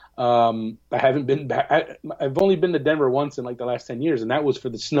 I haven't been back. I've only been to Denver once in like the last 10 years, and that was for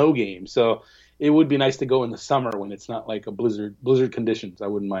the snow game. So it would be nice to go in the summer when it's not like a blizzard conditions. I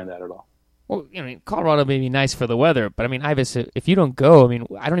wouldn't mind that at all. Well, Colorado may be nice for the weather, but I mean, Ivis, if you don't go,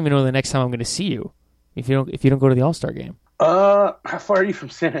 I don't even know the next time I'm going to see you. If you don't go to the All-Star game. How far are you from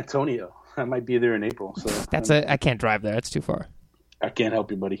San Antonio? I might be there in April. So I can't drive there. That's too far. I can't help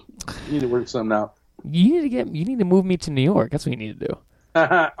you, buddy. You need to work something out. You need to move me to New York. That's what you need to do.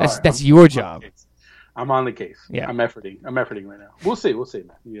 That's right, your job. I'm on the case. Yeah. I'm efforting right now. We'll see,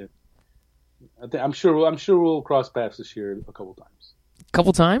 man. Yeah. I'm sure we'll cross paths this year a couple times.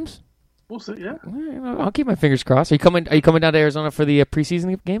 Couple times? We'll see. Yeah. I'll keep my fingers crossed. Are you coming down to Arizona for the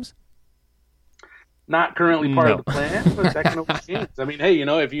preseason games? Not currently part of the plan, but that can always change. I mean, hey,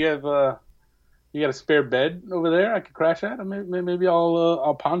 if you have you got a spare bed over there I could crash at, maybe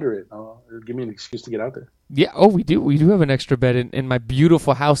I'll ponder it. It'll give me an excuse to get out there. Yeah. Oh, we do have an extra bed in my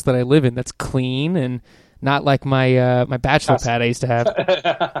beautiful house that I live in. That's clean and not like my bachelor pad I used to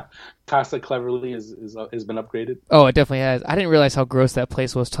have. Casa Cleverly has been upgraded. Oh, it definitely has. I didn't realize how gross that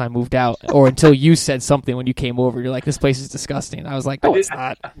place was till I moved out, or until you said something when you came over. You're like, "This place is disgusting." I was like, "No, it's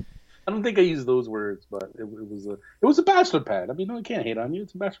not." I don't think I used those words, but it was a bachelor pad. I mean, no, I can't hate on you.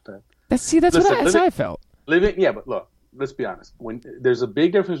 It's a bachelor pad. That's how I felt. But look, let's be honest. When there's a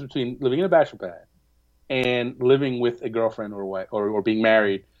big difference between living in a bachelor pad and living with a girlfriend or wife or being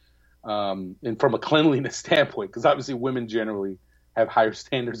married, and from a cleanliness standpoint, because obviously women generally have higher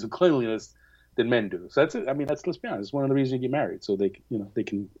standards of cleanliness than men do. So that's it. I mean, let's be honest. It's one of the reasons you get married, so they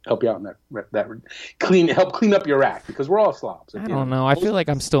can help you out in that help clean up your act, because we're all slobs. I don't know. I feel like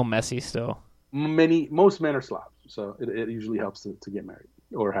I'm still messy still. Most men are slobs, so it usually helps to get married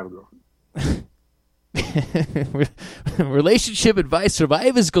or have a girlfriend. Relationship advice from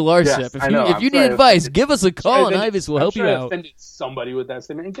Ivis Galarcep. Yes, if you need advice, give us a call and Ivis will help you out. I offended somebody with that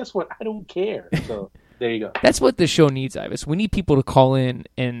statement, and guess what? I don't care. So there you go. That's what the show needs, Ivis. We need people to call in,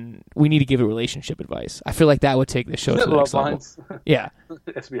 and we need to give a relationship advice. I feel like that would take the show to the next level. Yeah.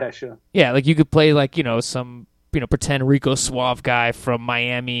 SBI Show. Yeah, like you could play some pretend Rico Suave guy from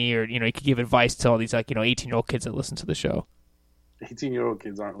Miami, or you could give advice to all these 18-year-old kids that listen to the show. 18-year-old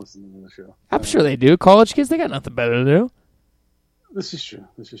kids aren't listening to the show. I'm sure they do. College kids, they got nothing better to do. This is true.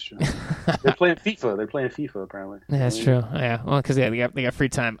 They're playing FIFA, apparently. Yeah, that's true. Yeah, well, because they got free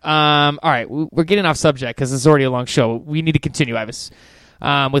time. All right, we're getting off subject because it's already a long show. We need to continue, Ivis,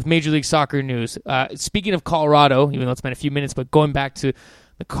 with Major League Soccer news. Speaking of Colorado, even though it's been a few minutes, but going back to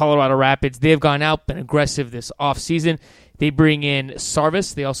the Colorado Rapids, they have gone out, been aggressive this offseason. They bring in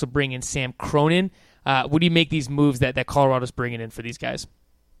Sarvis. They also bring in Sam Cronin. What do you make these moves that Colorado's bringing in for these guys?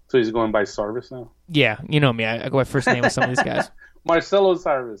 So he's going by Sarvis now? Yeah, you know me. I go by first name with some of these guys. Marcelo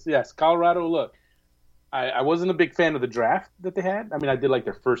Sarvis. Yes, Colorado, look. I wasn't a big fan of the draft that they had. I mean, I did like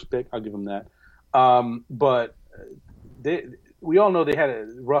their first pick. I'll give them that. But we all know they had a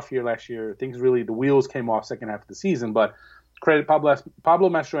rough year last year. The wheels came off second half of the season. But credit Pablo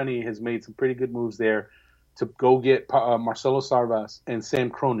Mastroeni has made some pretty good moves there to go get Marcelo Sarvas and Sam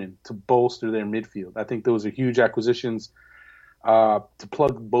Cronin to bolster their midfield. I think those are huge acquisitions to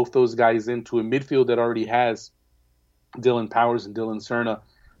plug both those guys into a midfield that already has Dylan Powers and Dylan Cerna.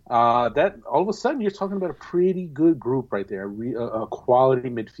 That all of a sudden you're talking about a pretty good group right there, a quality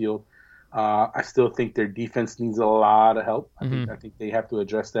midfield. I still think their defense needs a lot of help. I think they have to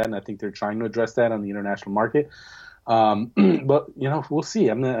address that, and I think they're trying to address that on the international market. But we'll see.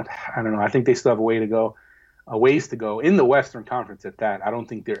 I don't know. I think they still have a ways to go in the Western Conference. At that, I don't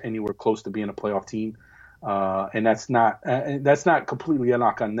think they're anywhere close to being a playoff team, and that's not completely a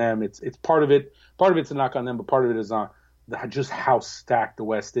knock on them. It's part of it. Part of it's a knock on them, but part of it is on just how stacked the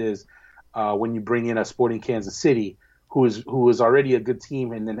West is when you bring in a Sporting Kansas City, who is already a good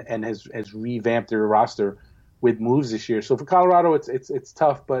team and has revamped their roster with moves this year. So for Colorado, it's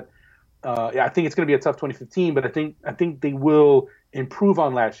tough, but I think it's going to be a tough 2015. But I think they will improve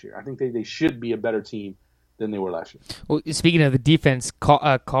on last year. I think they should be a better team than they were last year. Well, speaking of the defense,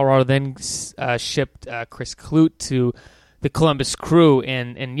 Colorado then shipped Chris Klute to the Columbus Crew,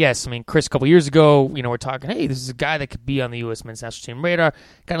 and yes, I mean, Chris, a couple years ago, we're talking, hey, this is a guy that could be on the U.S. men's national team radar.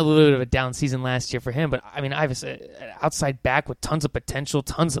 Got a little bit of a down season last year for him, but I mean, Ives, an outside back with tons of potential,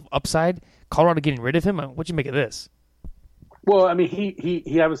 tons of upside. Colorado getting rid of him. What'd you make of this? Well, I mean,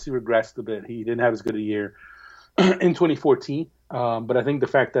 he obviously regressed a bit. He didn't have as good a year in 2014, but I think the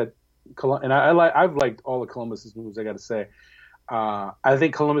fact that I've liked all of Columbus's moves, I got to say. I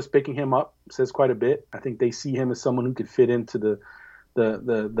think Columbus picking him up says quite a bit. I think they see him as someone who could fit into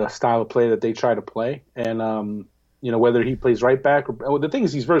the style of play that they try to play. And, whether he plays right back or the thing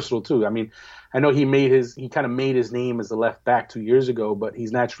is he's versatile too. I mean, I know he kind of made his name as a left back 2 years ago, but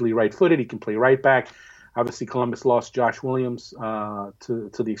he's naturally right-footed. He can play right back. Obviously, Columbus lost Josh Williams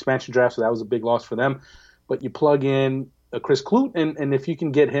to the expansion draft, so that was a big loss for them. But you plug in Chris Klute, and if you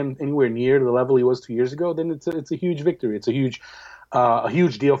can get him anywhere near the level he was 2 years ago, then it's a huge victory. It's a huge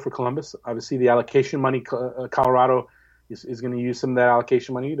deal for Columbus. Obviously, the allocation money, Colorado is going to use some of that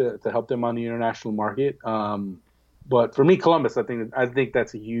allocation money to help them on the international market. But for me, Columbus, I think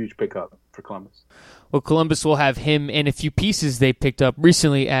that's a huge pickup for Columbus. Well, Columbus will have him and a few pieces they picked up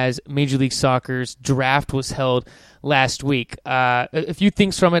recently as Major League Soccer's draft was held last week. A few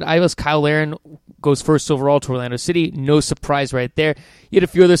things from it. Ives Kyle Larin goes first overall to Orlando City. No surprise right there. You had a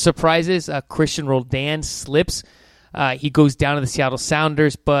few other surprises. Christian Roldan slips. He goes down to the Seattle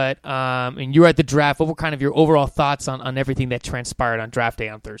Sounders. But and you were at the draft. What were kind of your overall thoughts on everything that transpired on draft day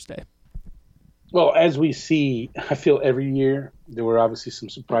on Thursday? Well, as we see, I feel every year there were obviously some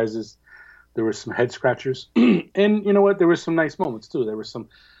surprises. There were some head scratchers, and you know what? There were some nice moments too. There were some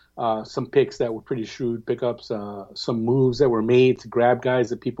picks that were pretty shrewd pickups, some moves that were made to grab guys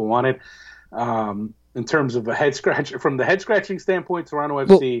that people wanted. In terms of a head scratcher, from the head scratching standpoint, Toronto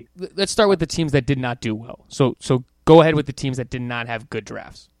FC. Well, let's start with the teams that did not do well. So go ahead with the teams that did not have good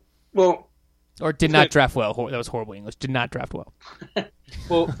drafts. Well, or did not draft well. That was horrible English. Did not draft well.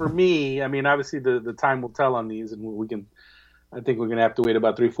 Well, for me, I mean, obviously the time will tell on these, and I think we're going to have to wait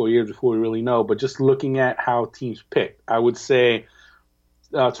about 3-4 years before we really know. But just looking at how teams picked, I would say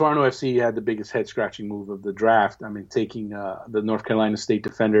Toronto FC had the biggest head-scratching move of the draft. I mean, taking the North Carolina State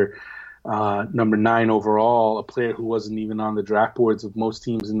defender, number 9 overall, a player who wasn't even on the draft boards of most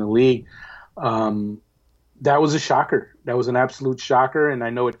teams in the league. That was a shocker. That was an absolute shocker. And I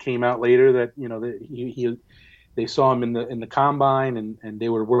know it came out later that they saw him in the combine, and they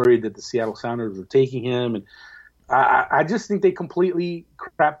were worried that the Seattle Sounders were taking him. And I just think they completely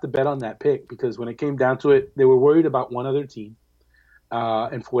crapped the bet on that pick, because when it came down to it, they were worried about one other team.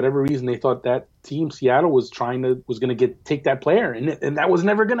 And for whatever reason, they thought that team, Seattle, was going to take that player. And that was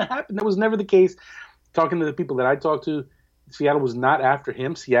never going to happen. That was never the case. Talking to the people that I talked to, Seattle was not after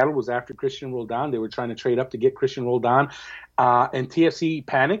him. Seattle was after Christian Roldan. They were trying to trade up to get Christian Roldan. And TFC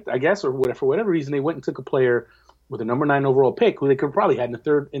panicked, I guess, or whatever, for whatever reason, they went and took a player with a number 9 overall pick who they could probably had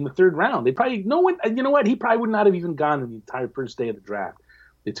in the third round. They probably, he probably would not have even gone in the entire first day of the draft.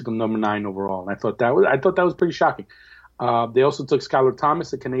 They took him number 9 overall. And I thought that was pretty shocking. They also took Skylar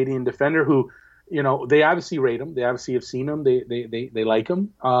Thomas, a Canadian defender who, they obviously rate him. They obviously have seen him. They like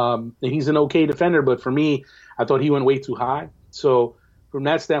him. And he's an okay defender, but for me, I thought he went way too high. So from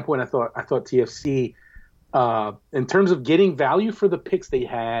that standpoint, I thought TFC, in terms of getting value for the picks they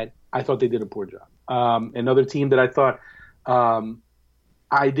had, I thought they did a poor job. Another team that I thought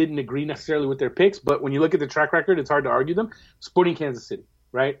I didn't agree necessarily with their picks, but when you look at the track record, it's hard to argue them. Sporting Kansas City,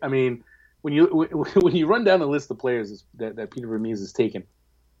 right? I mean, when you run down the list of players that Peter Vermees has taken,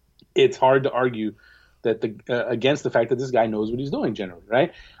 it's hard to argue that against the fact that this guy knows what he's doing generally,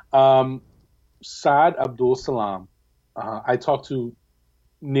 right? Saad Abdul Salam, I talked to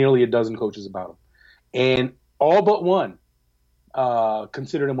nearly a dozen coaches about him, and all but one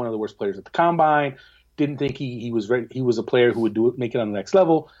considered him one of the worst players at the combine. Didn't think he was ready. He was a player who would make it on the next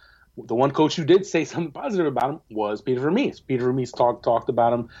level. The one coach who did say something positive about him was Peter Vermees. Peter Vermees talked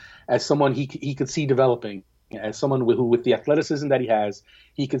about him as someone he could see developing, as someone who, with the athleticism that he has,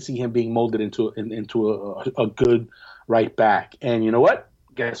 he could see him being molded into a good right back. And you know what?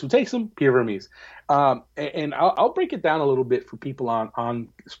 Guess who takes him? Peter Vermees. And I'll break it down a little bit for people on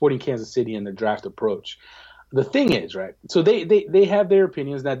Sporting Kansas City and the draft approach. The thing is, right, so they have their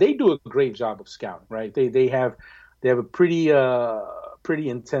opinions. Now, they do a great job of scouting, right? They have a pretty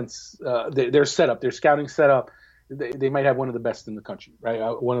intense their setup, their scouting setup. They might have one of the best in the country,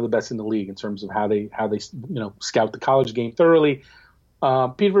 right? One of the best in the league in terms of how they scout the college game thoroughly.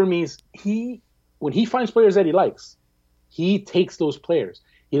 Peter Vermees, when he finds players that he likes, he takes those players.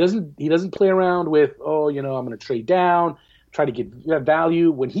 He doesn't play around with, I'm going to trade down, try to get that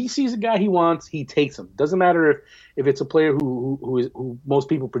value. When he sees a guy he wants, he takes him. Doesn't matter if it's a player who most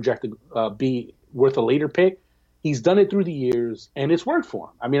people project to be worth a later pick. He's done it through the years, and it's worked for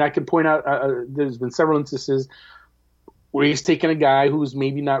him. I mean, I can point out there's been several instances where he's taken a guy who's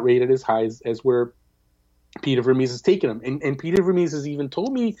maybe not rated as high as where Peter Vermees has taken him. And Peter Vermees has even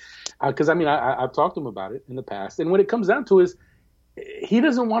told me, because I've talked to him about it in the past, and what it comes down to is he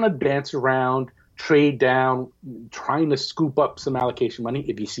doesn't want to dance around, trade down, trying to scoop up some allocation money.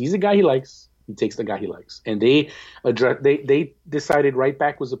 If he sees a guy he likes, he takes the guy he likes. And they decided right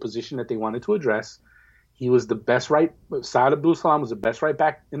back was a position that they wanted to address. He was the best Saad Abdul Salam was the best right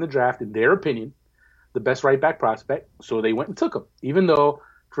back in the draft, in their opinion, the best right back prospect. So they went and took him, even though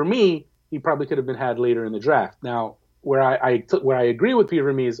for me, he probably could have been had later in the draft. Now, where I agree with Peter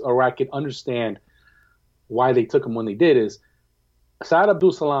Vermees, or where I can understand why they took him when they did, is Saad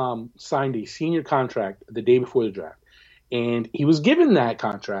Abdul Salam signed a senior contract the day before the draft. And he was given that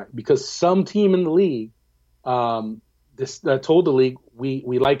contract because some team in the league told the league,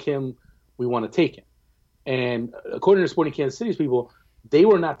 we like him, we want to take him. And according to Sporting Kansas City's people, they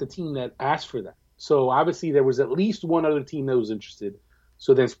were not the team that asked for that. So obviously there was at least one other team that was interested.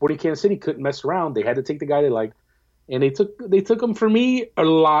 So then Sporting Kansas City couldn't mess around. They had to take the guy they liked. And they took him, for me, a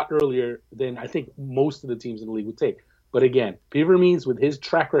lot earlier than I think most of the teams in the league would take. But again, Peter Vermees, with his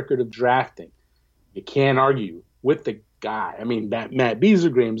track record of drafting, you can't argue with the guy. I mean, Matt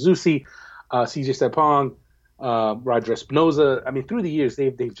Beazer, Graham Zusi, CJ Sapong, Roger Espinoza. I mean, through the years,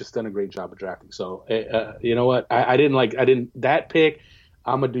 they've just done a great job of drafting. So, you know what? I didn't that pick.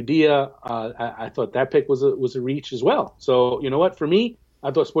 Amadou Dia, I thought that pick was a reach as well. So, you know what? For me,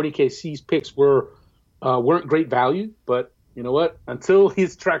 I thought Sporting KC's picks weren't great value. But you know what? Until he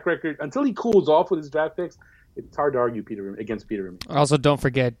cools off with his draft picks, it's hard to argue against Peter Vermees. Also, don't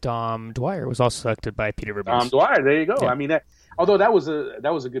forget Dom Dwyer was also selected by Peter Vermees. Dom Dwyer, there you go. Yeah. I mean, although that was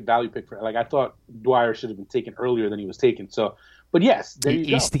a good value pick for. Like, I thought Dwyer should have been taken earlier than he was taken. So, but yes, there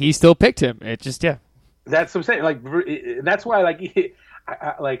you go. He still picked him. It just That's what I'm saying. Like, that's why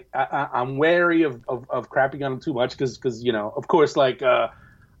I'm wary of crapping on him too much because of course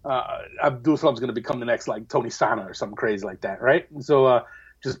Abdul Salam's going to become the next like Tony Sana or something crazy like that, right? So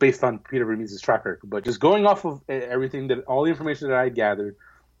just based on Peter Vermees' track record, but just going off of all the information that I gathered,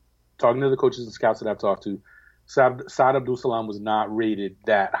 talking to the coaches and scouts that I've talked to, Saad Abdul Salam was not rated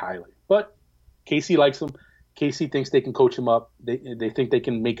that highly. But KC likes him. KC thinks they can coach him up. They think they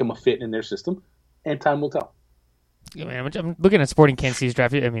can make him a fit in their system, and time will tell. Yeah, man, I'm looking at Sporting Kansas City's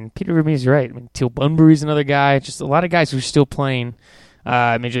draft. I mean, Peter Vermees, you're right. I mean, Teal Bunbury's another guy. Just a lot of guys who are still playing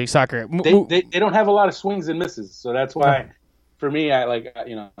Major League Soccer. They don't have a lot of swings and misses, so that's why. For me, I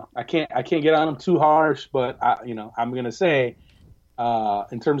can't get on them too harsh, but I'm gonna say,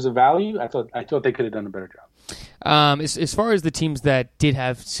 in terms of value, I thought they could have done a better job. As far as the teams that did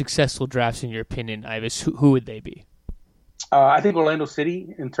have successful drafts, in your opinion, Ivis, who would they be? I think Orlando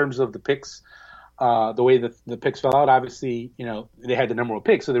City, in terms of the picks, the way the picks fell out. Obviously, they had the number one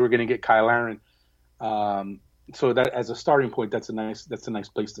pick, so they were going to get Kyle Aaron. So that as a starting point, that's a nice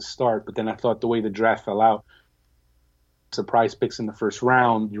place to start. But then I thought the way the draft fell out, surprise picks in the first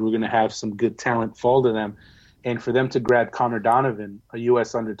round, you were going to have some good talent fall to them. And for them to grab Connor Donovan, a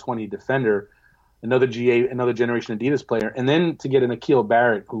U.S. under-20 defender, another Generation Adidas player, and then to get an Akil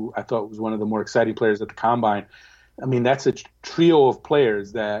Barrett, who I thought was one of the more exciting players at the Combine, I mean, that's a trio of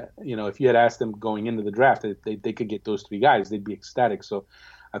players that, if you had asked them going into the draft, they could get those three guys. They'd be ecstatic. So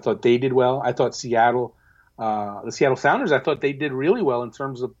I thought they did well. I thought the Seattle Sounders, I thought they did really well in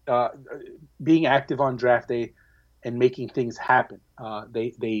terms of being active on draft day and making things happen.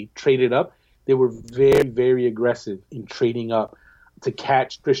 They traded up. They were very, very aggressive in trading up to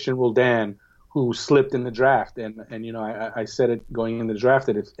catch Christian Roldan, who slipped in the draft. And I said it going in the draft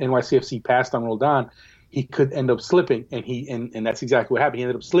that if NYCFC passed on Roldan, he could end up slipping, and that's exactly what happened. He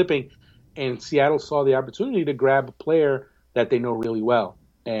ended up slipping, and Seattle saw the opportunity to grab a player that they know really well.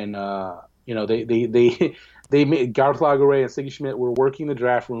 And they made Garth Lagerwey and Siggy Schmidt were working the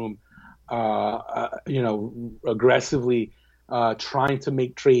draft room, aggressively trying to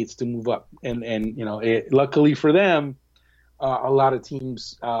make trades to move up. And luckily for them, a lot of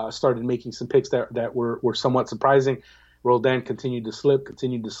teams started making some picks that were somewhat surprising. Roldan continued to slip,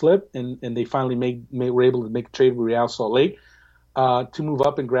 and they finally were able to make a trade with Real Salt Lake to move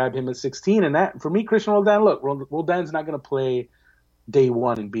up and grab him at 16. And that, for me, Christian Roldan, look, Roldan's not going to play day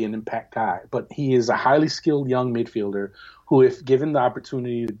one and be an impact guy, but he is a highly skilled young midfielder who, if given the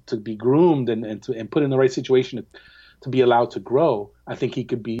opportunity to be groomed and put in the right situation to be allowed to grow, I think he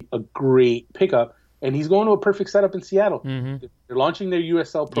could be a great pickup. And he's going to a perfect setup in Seattle. Mm-hmm. They're launching their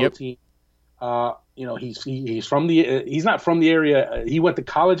USL Pro team. He's from he's not from the area. He went to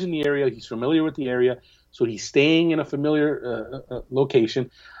college in the area. He's familiar with the area, so he's staying in a familiar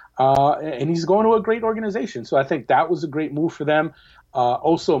location, and he's going to a great organization. So I think that was a great move for them.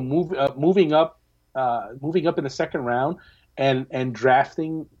 Also, moving up in the second round and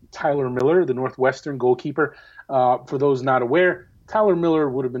drafting Tyler Miller, the Northwestern goalkeeper. For those not aware, Tyler Miller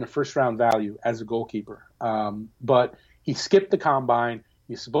would have been a first-round value as a goalkeeper, but he skipped the combine.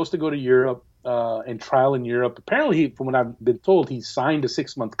 He's supposed to go to Europe and trial in Europe. Apparently, from what I've been told, he signed a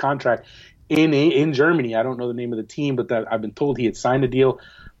 6-month contract in Germany. I don't know the name of the team, but I've been told he had signed a deal.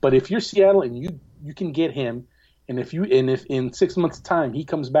 But if you're Seattle and you can get him, and if in 6 months' time he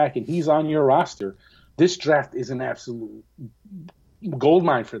comes back and he's on your roster, this draft is an absolute gold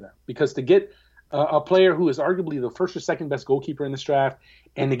mine for them, because to get a player who is arguably the first or second best goalkeeper in this draft,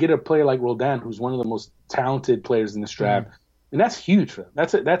 and to get a player like Roldan, who's one of the most talented players in this draft, and that's huge for them.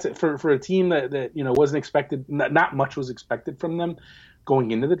 That's it for a team that wasn't expected. Not much was expected from them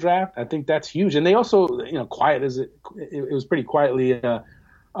going into the draft. I think that's huge. And they also, quiet as it was pretty quietly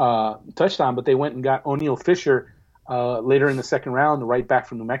touched on, but they went and got O'Neal Fisher later in the second round, the right back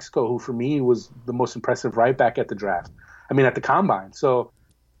from New Mexico, who for me was the most impressive right back at the draft. I mean, at the combine. So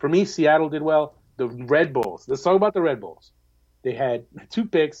for me, Seattle did well. The Red Bulls. Let's talk about the Red Bulls. They had 2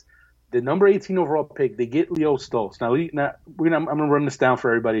 picks. The number 18 overall pick, they get Leo Stoltz. Now, I'm going to run this down for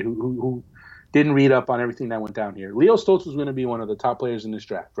everybody who didn't read up on everything that went down here. Leo Stoltz was going to be one of the top players in this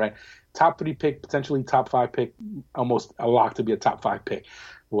draft, right? Top 3 pick, potentially top 5 pick, almost a lock to be a top 5 pick.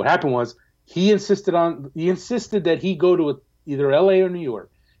 But what happened was he insisted that he go to either LA or New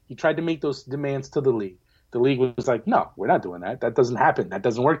York. He tried to make those demands to the league. The league was like, no, we're not doing that. That doesn't happen. That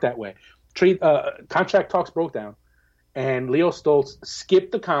doesn't work that way. Contract talks broke down. And Leo Stoltz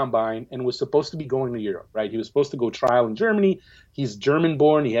skipped the combine and was supposed to be going to Europe, right? He was supposed to go trial in Germany. He's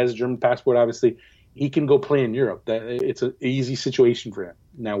German-born. He has a German passport, obviously. He can go play in Europe. It's an easy situation for him.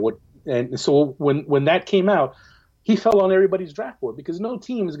 Now, so when that came out, he fell on everybody's draft board, because no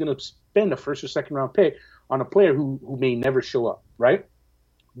team is going to spend a first or second round pick on a player who may never show up, right?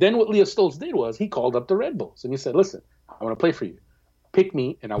 Then what Leo Stoltz did was he called up the Red Bulls and he said, listen, I want to play for you. Pick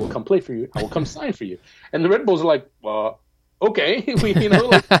me, and I will come play for you. I will come sign for you. And the Red Bulls are like, okay,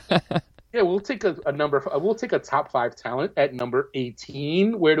 we'll take we'll take a top 5 talent at number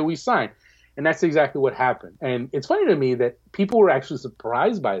 18. Where do we sign? And that's exactly what happened. And it's funny to me that people were actually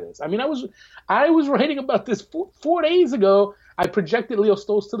surprised by this. I mean, I was writing about this 4 days ago. I projected Leo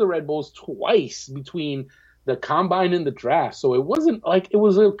Stoltz to the Red Bulls twice between the combine and the draft. So it wasn't like it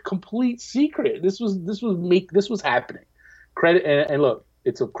was a complete secret. This was happening. Credit and look,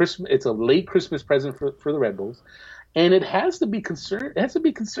 it's a late Christmas present for the Red Bulls, and it has to be concerning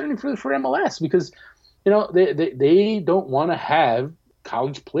for MLS, because they don't want to have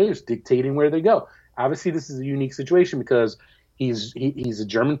college players dictating where they go. Obviously, this is a unique situation because he's a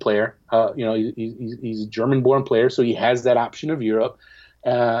German player. He's a German-born player, so he has that option of Europe,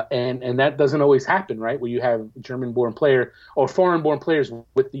 and that doesn't always happen, right? Where you have a German-born player or foreign-born players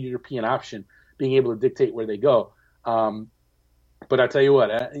with the European option being able to dictate where they go. But I tell you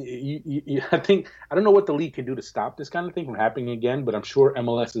what, I don't know what the league can do to stop this kind of thing from happening again, but I'm sure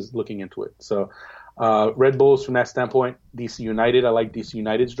MLS is looking into it. So Red Bulls, from that standpoint, DC United, I like DC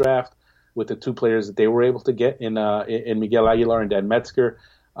United's draft with the 2 players that they were able to get in Miguel Aguilar and Dan Metzger.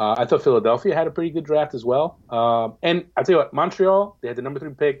 I thought Philadelphia had a pretty good draft as well. And I'll tell you what, Montreal, they had the number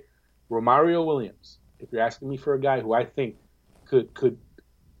 3 pick, Romario Williams. If you're asking me for a guy who I think could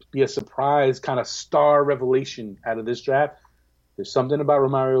be a surprise kind of star revelation out of this draft, there's something about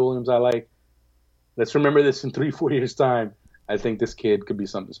Romario Williams I like. Let's remember this in 3-4 years' time. I think this kid could be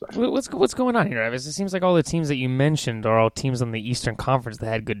something special. What's going on here, Ives? It seems like all the teams that you mentioned are all teams on the Eastern Conference that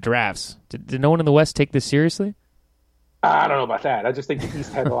had good drafts. Did no one in the West take this seriously? I don't know about that. I just think the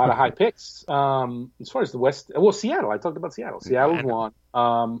East had a lot of high picks. As far as the West, Seattle. I talked about Seattle. Seattle's one.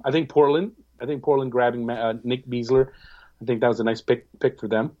 I think Portland grabbing Nick Beasler. I think that was a nice pick for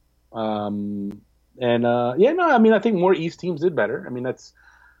them. I think more East teams did better. I mean, that's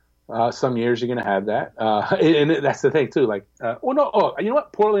some years you're going to have that. And that's the thing, too. You know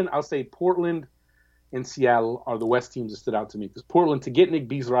what? Portland, I'll say Portland and Seattle are the West teams that stood out to me. Because Portland, to get Nick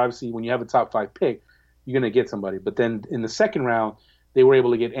Beasler, obviously, when you have a top 5 pick, you're going to get somebody. But then in the second round, they were able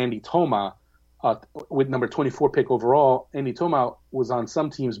to get Andy Toma with number 24 pick overall. Andy Toma was on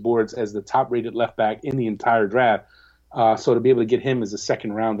some teams' boards as the top-rated left back in the entire draft. So to be able to get him as a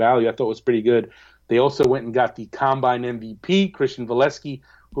second-round value, I thought was pretty good. They also went and got the Combine MVP, Christian Valesky,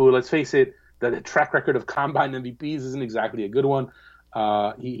 who, let's face it, the track record of Combine MVPs isn't exactly a good one.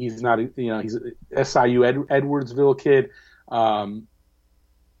 He's not, he's a SIU Edwardsville kid. I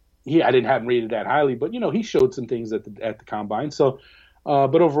didn't have him rated that highly, but he showed some things at the Combine. So,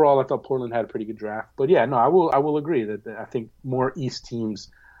 but overall, I thought Portland had a pretty good draft. But yeah, no, I will agree that I think more East teams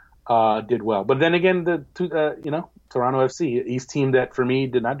did well. But then again, Toronto FC, East team that for me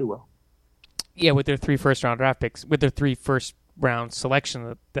did not do well. Yeah, with their 3 first-round draft picks, with their 3 first-round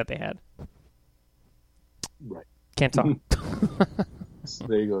selection that they had. Right. Can't talk.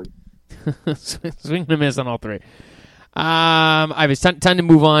 There you go. Swing and a miss on all 3. It's time to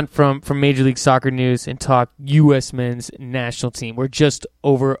move on from Major League Soccer news and talk U.S. men's national team. We're just a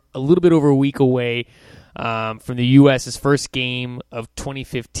little bit over a week away from the U.S.'s first game of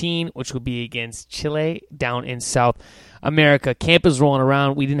 2015, which will be against Chile down in South America. Camp is rolling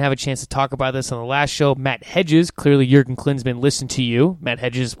around. We didn't have a chance to talk about this on the last show. Matt Hedges, clearly Jurgen Klinsmann listened to you. Matt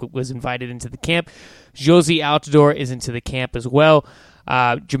Hedges was invited into the camp. Josie Altidore is into the camp as well.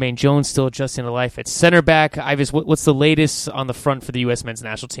 Jermaine Jones still adjusting to life at center back. Ives, what's the latest on the front for the U.S. men's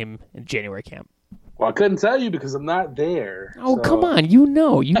national team in January camp? Well, I couldn't tell you because I'm not there. Oh, so. Come on. You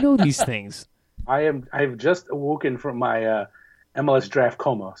know these things. I've just awoken from my MLS Draft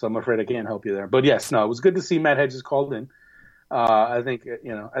coma, so I'm afraid I can't help you there. But yes, no, it was good to see Matt Hedges called in. I think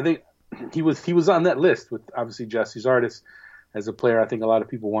he was on that list with obviously Jesse Zardes as a player. I think a lot of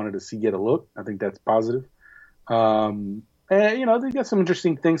people wanted to see get a look. I think that's positive. And they got some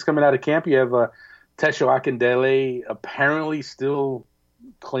interesting things coming out of camp. You have Tesho Akindele apparently still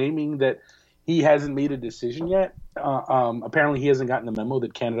claiming that he hasn't made a decision yet. Apparently he hasn't gotten the memo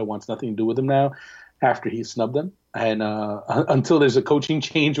that Canada wants nothing to do with him now after he snubbed them. And until there's a coaching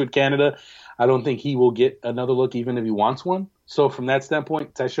change with Canada, I don't think he will get another look even if he wants one. So from that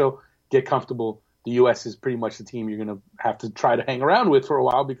standpoint, Tesho, get comfortable. The U.S. is pretty much the team you're going to have to try to hang around with for a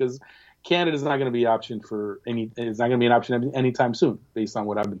while because Canada is not going to be an option it's not going to be an option anytime soon, based on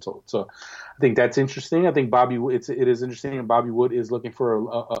what I've been told. So I think that's interesting. I think it is interesting, and Bobby Wood is looking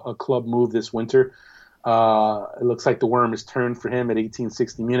for a club move this winter. It looks like the worm is turned for him at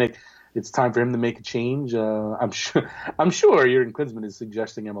 1860 Munich. It's time for him to make a change. I'm sure Jurgen Klinsmann is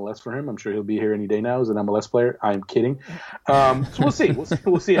suggesting MLS for him. I'm sure he'll be here any day now as an MLS player. I'm kidding. So we'll see.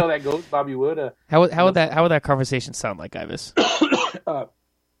 We'll see how that goes. Bobby Wood. How would that conversation sound like, Ives?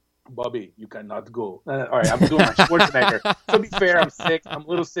 Bobby, you cannot go. All right, I'm doing my Schwarzenegger. To be fair, I'm sick. I'm a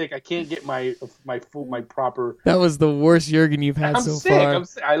little sick. I can't get my proper. That was the worst Jurgen you've had so far. I'm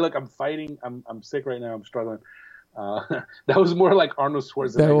sick. I'm fighting. I'm sick right now. I'm struggling. That was more like Arnold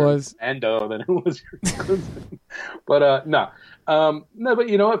Schwarzenegger. That was Ando than it was Jurgen Klinsmann. But no. But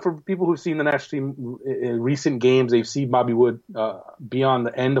you know what? For people who've seen the national team in recent games, they've seen Bobby Wood be on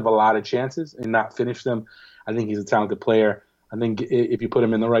the end of a lot of chances and not finish them. I think he's a talented player. I think if you put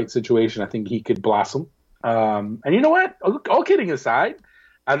him in the right situation, I think he could blossom. And you know what? All kidding aside,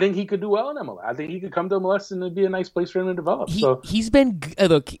 I think he could do well in MLS. I think he could come to MLS and it'd be a nice place for him to develop. He's been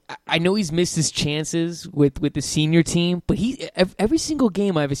look. I know he's missed his chances with the senior team, but every single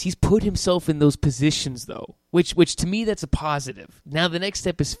game, he's put himself in those positions though, which to me that's a positive. Now the next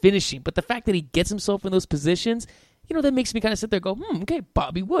step is finishing, but the fact that he gets himself in those positions, that makes me kind of sit there and go, okay,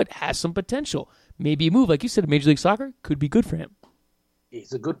 Bobby Wood has some potential. Maybe a move, like you said, in Major League Soccer could be good for him.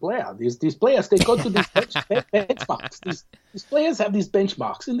 He's a good player. These players, they go to these benchmarks. These players have these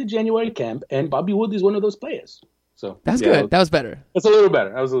benchmarks in the January camp, and Bobby Wood is one of those players. So that's good. That was better. It's a little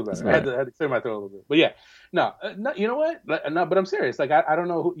better. That was a little better. I had to clear my throat a little bit. But yeah, no, you know what? No, but I'm serious. Like I don't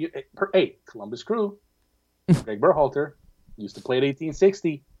know who. Hey, Columbus Crew, Greg Berhalter used to play at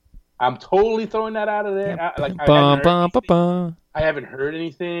 1860. I'm totally throwing that out of there. I haven't heard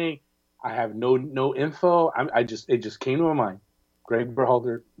anything. I have no info. It just came to my mind. Greg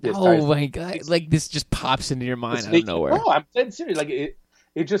Berhalter. Oh my God! Like this just pops into your mind out of nowhere. No, I'm dead serious. Like it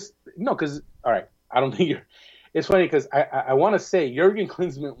just no. Because all right, I don't think you're. It's funny because I want to say Jurgen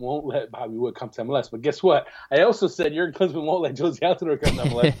Klinsmann won't let Bobby Wood come to MLS, but guess what? I also said Jurgen Klinsmann won't let Josie Altidore come to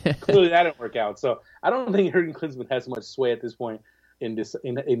MLS. Clearly, that didn't work out. So I don't think Jurgen Klinsmann has much sway at this point in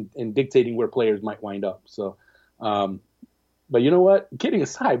dictating where players might wind up. So, but you know what? Kidding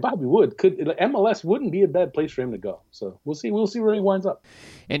aside, Bobby Wood MLS wouldn't be a bad place for him to go. So we'll see where he winds up.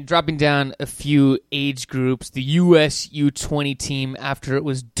 And dropping down a few age groups, the U.S. U20 team, after it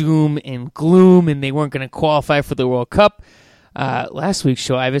was doom and gloom and they weren't going to qualify for the World Cup, last week's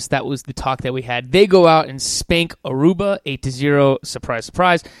show, Ivis, that was the talk that we had. They go out and spank Aruba 8-0, surprise,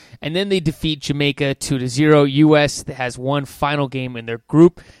 surprise, and then they defeat Jamaica 2-0. U.S. has one final game in their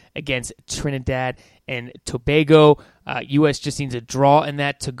group against Trinidad and Tobago. U.S. just needs a draw in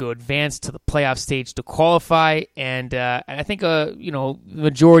that to go advance to the playoff stage to qualify, and I think the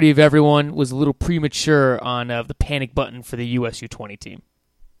majority of everyone was a little premature on the panic button for the U.S. U20 team.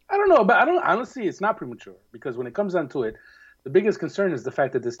 I don't know, but honestly, it's not premature because when it comes down to it, the biggest concern is the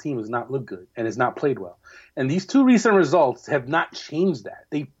fact that this team has not looked good and has not played well. And these two recent results have not changed that.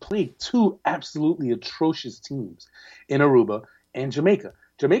 They played two absolutely atrocious teams in Aruba and Jamaica.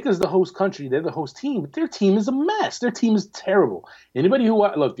 Jamaica is the host country. They're the host team, but their team is a mess. Their team is terrible. Anybody who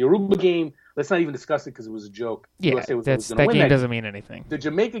look, the Aruba game, let's not even discuss it because it was a joke. Yeah, that game doesn't mean anything. The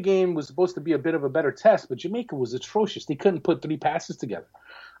Jamaica game was supposed to be a bit of a better test, but Jamaica was atrocious. They couldn't put three passes together.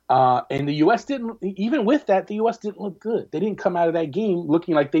 And the U.S. didn't, even with that, the U.S. didn't look good. They didn't come out of that game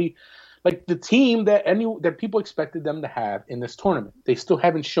looking like the team that people expected them to have in this tournament. They still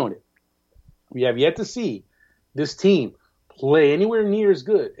haven't shown it. We have yet to see this team play anywhere near as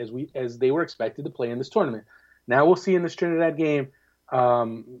good as they were expected to play in this tournament. Now we'll see in this Trinidad game.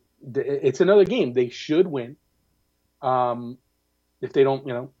 It's another game they should win. If they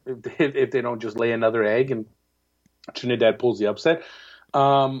don't, if they don't just lay another egg and Trinidad pulls the upset.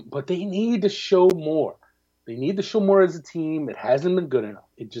 But they need to show more. They need to show more as a team. It hasn't been good enough.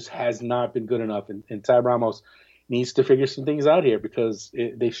 It just has not been good enough. And Ty Ramos needs to figure some things out here because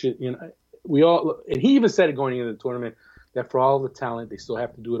they should. And he even said it going into the tournament that for all the talent, they still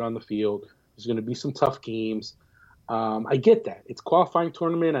have to do it on the field. There's going to be some tough games. I get that. It's a qualifying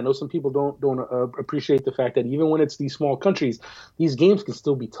tournament. I know some people don't appreciate the fact that even when it's these small countries, these games can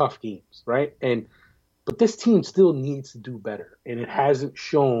still be tough games, right? But this team still needs to do better, and it hasn't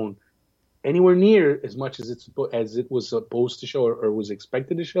shown anywhere near as much as it was supposed to show or was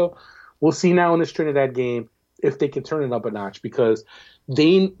expected to show. We'll see now in this Trinidad game if they can turn it up a notch because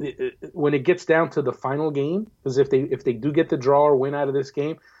when it gets down to the final game, because if they do get the draw or win out of this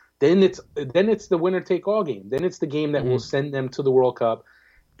game, then it's the winner take all game. Then it's the game that will send them to the World Cup.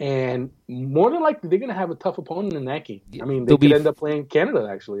 And more than likely, they're going to have a tough opponent in that game. I mean, they could end up playing Canada,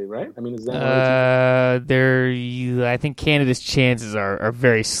 actually, right? I mean, is that I think Canada's chances are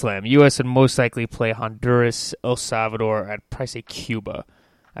very slim. U.S. would most likely play Honduras, El Salvador, I'd probably say Cuba.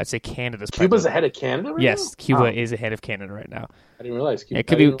 I'd say Cuba's ahead of Canada right Yes, now? Cuba is ahead of Canada right now. I didn't realize. It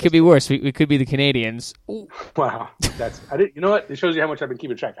could be worse. We could be the Canadians. Ooh. Wow. You know what? It shows you how much I've been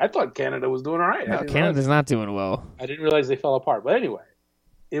keeping track. I thought Canada was doing all right. No, Canada's not doing well. I didn't realize they fell apart. But anyway.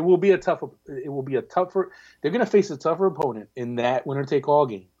 It will be a tougher. They're going to face a tougher opponent in that winner-take-all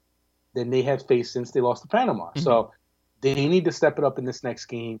game than they have faced since they lost to Panama. Mm-hmm. So they need to step it up in this next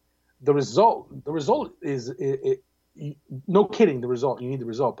game. The result is no kidding. The result, you need the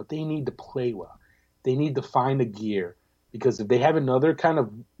result, but they need to play well. They need to find a gear because if they have another kind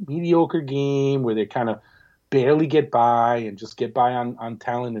of mediocre game where they kind of barely get by and just get by on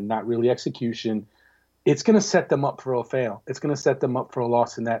talent and not really execution. It's going to set them up for a fail. It's going to set them up for a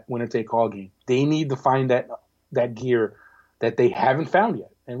loss in that winner-take-all game. They need to find that gear that they haven't found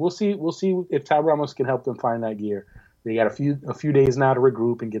yet, and we'll see if Ty Ramos can help them find that gear. They got a few days now to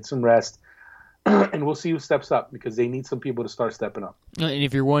regroup and get some rest, and we'll see who steps up because they need some people to start stepping up. And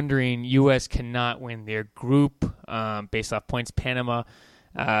if you're wondering, U.S. cannot win their group based off points. Panama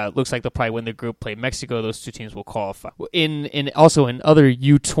looks like they'll probably win the group, play Mexico. Those two teams will qualify. Also in other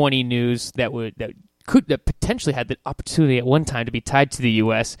U20 news that potentially had the opportunity at one time to be tied to the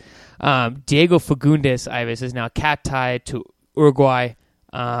U.S. Diego Fagundes, Ives, is now cat-tied to Uruguay.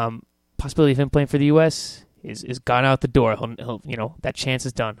 Possibility of him playing for the U.S. is gone out the door. He'll that chance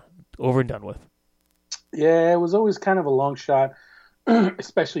is done, over and done with. Yeah, it was always kind of a long shot,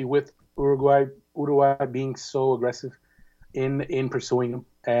 especially with Uruguay being so aggressive in pursuing him.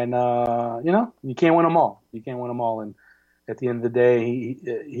 And you can't win them all. You can't win them all. And at the end of the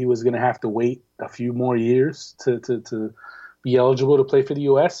day, he was going to have to wait a few more years to be eligible to play for the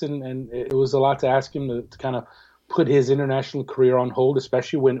U.S. And it was a lot to ask him to kind of put his international career on hold,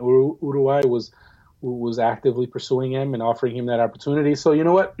 especially when Uruguay was actively pursuing him and offering him that opportunity. So you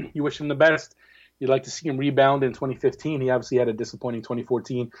know what? You wish him the best. You'd like to see him rebound in 2015. He obviously had a disappointing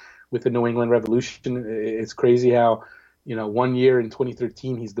 2014 with the New England Revolution. It's crazy how, 1 year in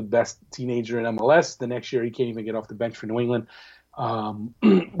 2013, he's the best teenager in MLS. The next year, he can't even get off the bench for New England. But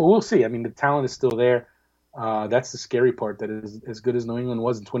we'll see. I mean, the talent is still there. That's the scary part, that is, as good as New England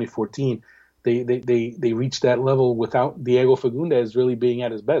was in 2014, they reached that level without Diego Fagundes really being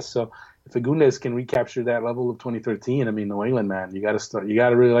at his best. So if Fagundes can recapture that level of 2013, I mean, New England, man, you got to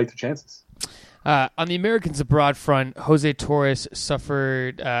really like the chances. On the Americans abroad front, Jose Torres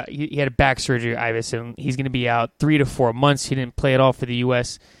suffered. He had a back surgery, Ivis, and he's going to be out 3 to 4 months. He didn't play at all for the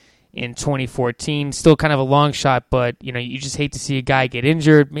U.S. in 2014. Still kind of a long shot, but you just hate to see a guy get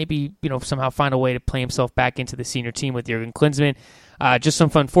injured. Maybe somehow find a way to play himself back into the senior team with Jurgen Klinsmann. Just some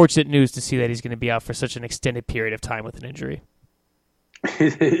unfortunate news to see that he's going to be out for such an extended period of time with an injury.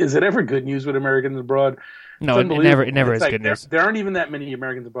 Is it ever good news with Americans abroad? No, it never is good news. There aren't even that many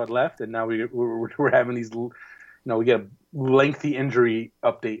Americans abroad left, and now we're having these. We get a lengthy injury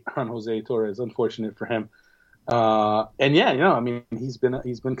update on Jose Torres. Unfortunate for him. And yeah, I mean, he's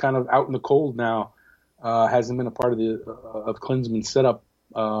been kind of out in the cold now. Hasn't been a part of Klinsmann's setup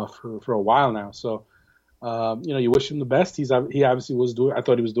for a while now. So you wish him the best. He obviously was doing. I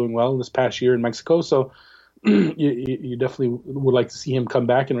thought he was doing well this past year in Mexico. So. You definitely would like to see him come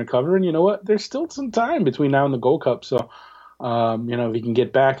back and recover. And you know what? There's still some time between now and the Gold Cup. So, if he can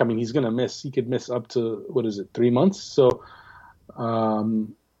get back, I mean, he's going to miss. He could miss up to, 3 months. So,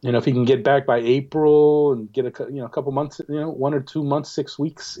 if he can get back by April and get a couple months, 1 or 2 months, 6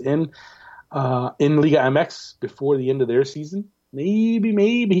 weeks in Liga MX before the end of their season,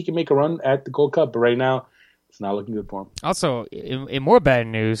 maybe he can make a run at the Gold Cup. But right now, it's not looking good for him. Also, in more bad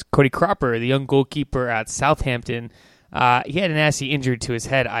news, Cody Cropper, the young goalkeeper at Southampton, he had an nasty injury to his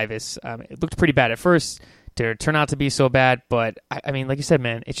head, Ivis. It looked pretty bad at first. Did it turn out to be so bad? But, I mean, like you said,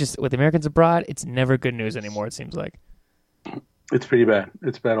 man, it's just with Americans abroad, it's never good news anymore, it seems like. It's pretty bad.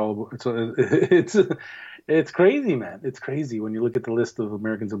 It's bad all. It's crazy, man. It's crazy when you look at the list of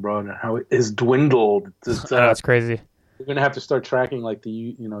Americans abroad and how it has dwindled. It's crazy. We're going to have to start tracking like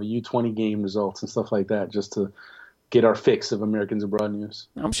the U20 game results and stuff like that just to get our fix of Americans abroad news.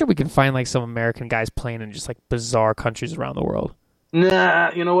 I'm sure we can find like some American guys playing in just like bizarre countries around the world.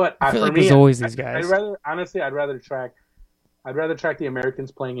 Nah, you know what? I feel like there's always these guys. I'd rather track the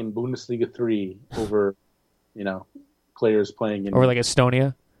Americans playing in Bundesliga 3 over, players playing in or like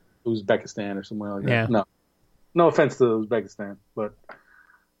Estonia, Uzbekistan or somewhere like that. Yeah. No offense to Uzbekistan, but.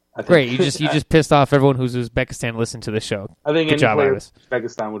 Great, you just pissed off everyone who's Uzbekistan listened to the show. I think Good job, player Iris.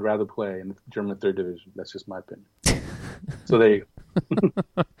 Uzbekistan would rather play in the German 3rd Division. That's just my opinion. So there you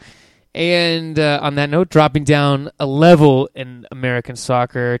go. And on that note, dropping down a level in American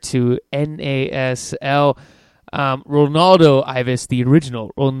soccer to NASL, Ronaldo, Ivis, the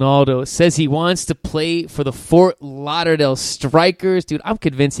original Ronaldo, says he wants to play for the Fort Lauderdale Strikers. Dude, I'm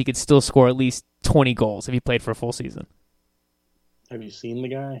convinced he could still score at least 20 goals if he played for a full season. Have you seen the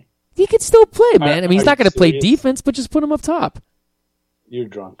guy? He could still play, man. I mean, he's not going to play defense, but just put him up top. You're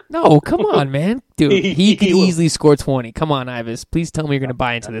drunk. No, come on, man. Dude, he could easily score 20. Come on, Ivis. Please tell me you're going to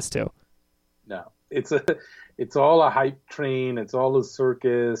buy into this too. No. It's all a hype train. It's all a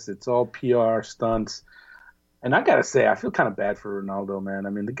circus. It's all PR stunts. And I got to say, I feel kind of bad for Ronaldo, man.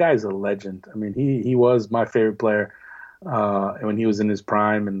 I mean, the guy's a legend. I mean, he was my favorite player when he was in his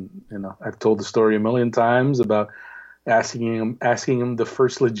prime. And, I've told the story a million times about asking him the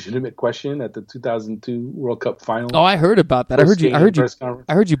first legitimate question at the 2002 World Cup final. Oh, I heard about that.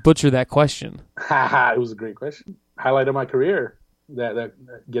 I heard you butcher that question. It was a great question. Highlight of my career, that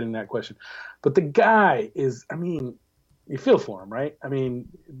getting that question. But the guy is, I mean, you feel for him, right? I mean,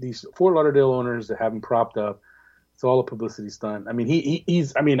 these Fort Lauderdale owners that have him propped up, it's all a publicity stunt. I mean,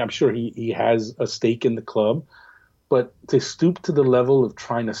 he's I mean, I'm sure he has a stake in the club, but to stoop to the level of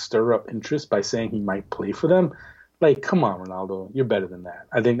trying to stir up interest by saying he might play for them, like, come on, Ronaldo, you're better than that.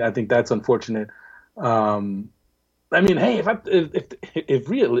 I think that's unfortunate. I mean, hey,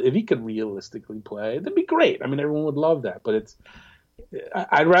 if he could realistically play, that'd be great. I mean, everyone would love that. But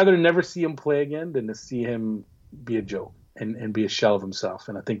I'd rather never see him play again than to see him be a joke and be a shell of himself.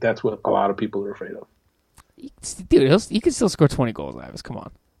 And I think that's what a lot of people are afraid of. Dude, he can still score 20 goals, Ivis. Come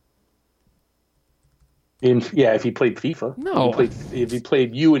on. If he played FIFA. No. If he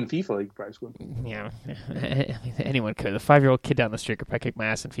played you in FIFA, he probably would. Yeah. Anyone could. The 5-year-old kid down the street could probably kick my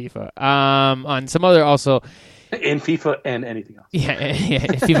ass in FIFA. On some other also... In FIFA and anything else. Yeah,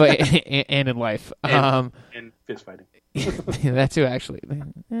 FIFA and in life. And fist fighting. That too, actually.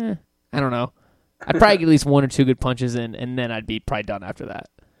 I don't know. I'd probably get at least 1 or 2 good punches in, and then I'd be probably done after that.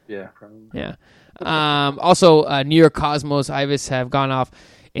 Yeah, probably. Yeah. Also, New York Cosmos, Ivis, have gone off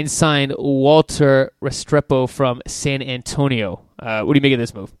and signed Walter Restrepo from San Antonio. What do you make of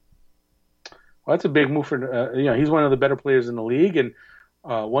this move? Well, that's a big move for he's one of the better players in the league, and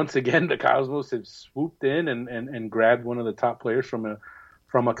once again the Cosmos have swooped in and grabbed one of the top players from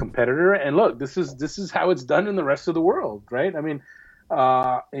a competitor. And look, this is how it's done in the rest of the world, right? I mean,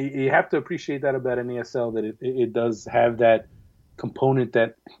 you have to appreciate that about NASL, that it does have that component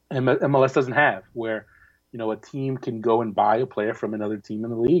that MLS doesn't have, where a team can go and buy a player from another team in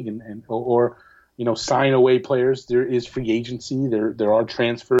the league or sign away players. There is free agency. There are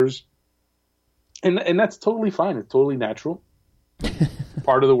transfers, and that's totally fine. It's totally natural.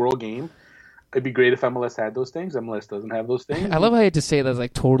 Part of the world game. It'd be great if MLS had those things. MLS doesn't have those things. I love how you had to say that's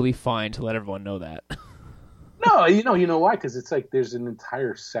like totally fine to let everyone know that. No, you know why? Because it's like there's an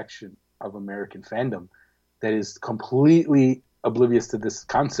entire section of American fandom that is completely oblivious to this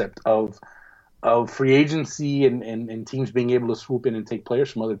concept of free agency and teams being able to swoop in and take players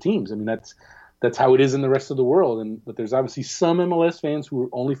from other teams. I mean, that's how it is in the rest of the world. But there's obviously some MLS fans who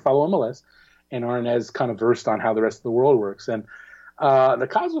only follow MLS and aren't as kind of versed on how the rest of the world works. And the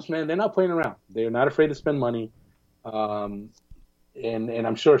Cosmos, man, they're not playing around. They're not afraid to spend money. And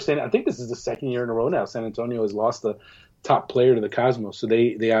I'm sure I think this is the second year in a row now San Antonio has lost the top player to the Cosmos, so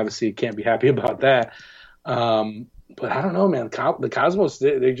they obviously can't be happy about that. But I don't know, man. The Cosmos,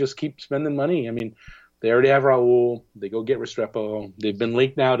 they just keep spending money. I mean, they already have Raul. They go get Restrepo. They've been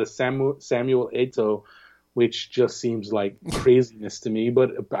linked now to Samuel Eto'o, which just seems like craziness to me.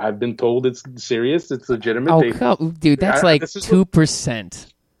 But I've been told it's serious. It's legitimate. Dude, that's like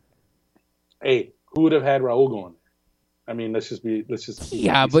 2%. Hey, who would have had Raul going? I mean, let's just.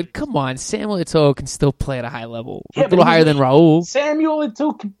 Yeah, but come on, Samuel Eto'o can still play at a high level, a little higher than Raul. Samuel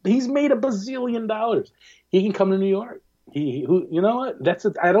Eto'o, he's made $1 bazillion. He can come to New York. You know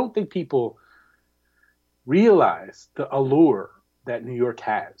what? I don't think people realize the allure that New York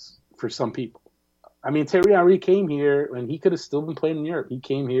has for some people. I mean, Terry Henry came here, and he could have still been playing in Europe. He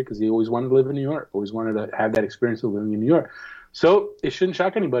came here because he always wanted to live in New York, always wanted to have that experience of living in New York. So it shouldn't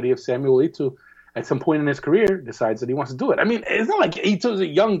shock anybody if Samuel Eto'o, at some point in his career, decides that he wants to do it. I mean, it's not like Eto'o's a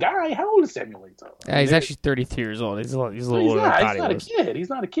young guy. How old is Samuel Eto'o? He's actually 33 years old. He's a little older than I thought he was. He's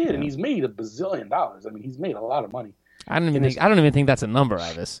not a kid, and he's made $1 bazillion. I mean, he's made a lot of money. I don't even think that's a number,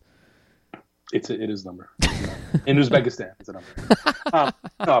 Ivis. It is a number. In Uzbekistan, it's a number.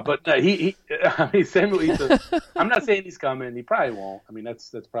 I mean, Samuel Eto'o, I'm not saying he's coming. He probably won't. I mean,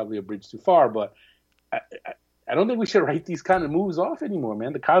 that's probably a bridge too far, but I don't think we should write these kind of moves off anymore,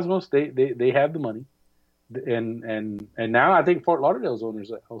 man. The Cosmos, they have the money, and now I think Fort Lauderdale's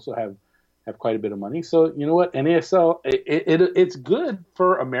owners also have quite a bit of money. So you know what, NASL, it's good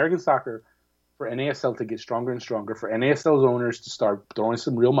for American soccer, for NASL to get stronger and stronger, for NASL's owners to start throwing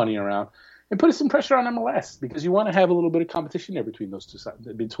some real money around and putting some pressure on MLS, because you want to have a little bit of competition there between those two sides,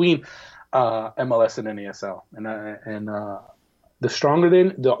 between MLS and NASL, and the stronger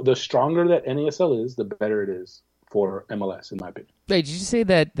that NASL is, the better it is for MLS, in my opinion. Wait, did you say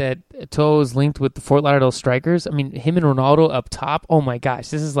that Eto'o is linked with the Fort Lauderdale Strikers? I mean, him and Ronaldo up top. Oh my gosh,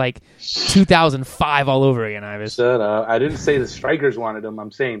 this is like 2005 all over again, Ivis. Shut up. I didn't say the Strikers wanted him.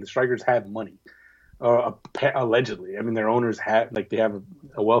 I'm saying the Strikers have money, allegedly. I mean, their owners they have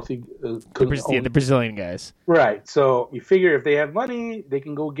a wealthy. The Brazilian guys. Right. So you figure if they have money, they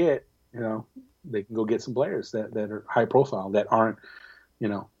can go get some players that are high profile, that aren't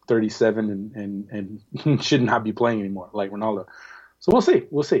 37 and should not be playing anymore, like Ronaldo. So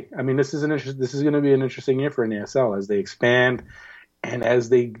we'll see. I mean, this is going to be an interesting year for NASL as they expand and as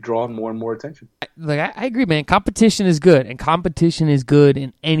they draw more and more attention. I agree, man. Competition is good, and competition is good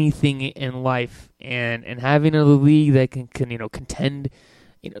in anything in life. And having a league that can contend.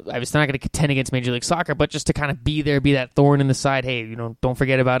 I was not going to contend against Major League Soccer, but just to kind of be there, be that thorn in the side. Hey, don't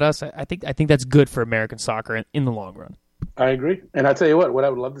forget about us. I think that's good for American soccer in the long run. I agree, and I tell you what I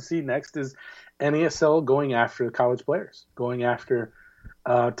would love to see next is NASL going after college players, going after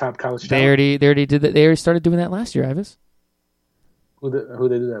top college talent. They already did that. They already started doing that last year, Ivis. Who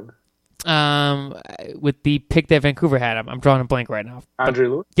they did that with? With the pick that Vancouver had. I'm drawing a blank right now. Andre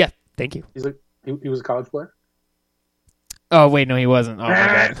Lewis? Yeah, thank you. He was a college player? Oh, wait, no, he wasn't. Oh, my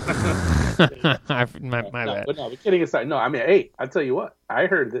bad. my bad. But no, but kidding aside, no, I mean, hey, I'll tell you what. I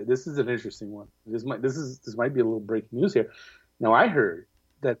heard that this is an interesting one. This might be a little breaking news here. Now, I heard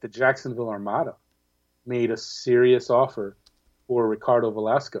that the Jacksonville Armada made a serious offer for Ricardo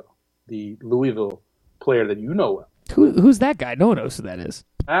Velasco, the Louisville player that you know well. Who's that guy? No one knows who that is.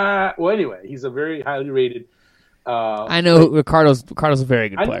 Well, anyway, he's a very highly rated. I know Ricardo's a very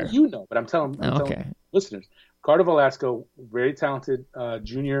good player. I know you know, but I'm telling listeners. Ricardo Velasco, very talented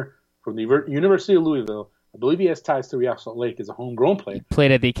junior from the University of Louisville. I believe he has ties to Real Salt Lake as a homegrown player. He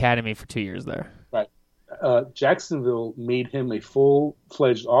played at the academy for 2 years there. Right. Jacksonville made him a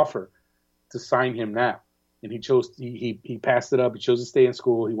full-fledged offer to sign him now, and he chose. He passed it up. He chose to stay in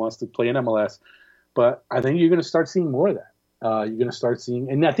school. He wants to play in MLS, but I think you're going to start seeing more of that. You're going to start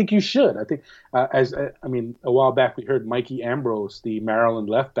seeing, and I think you should. I think, a while back we heard Mikey Ambrose, the Maryland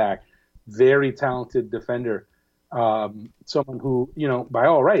left back, very talented defender, someone who, by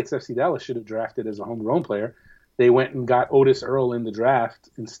all rights, FC Dallas should have drafted as a homegrown player. They went and got Otis Earl in the draft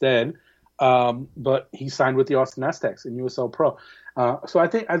instead, but he signed with the Austin Aztecs in USL Pro. So I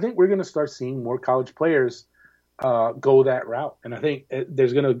think we're going to start seeing more college players go that route, and I think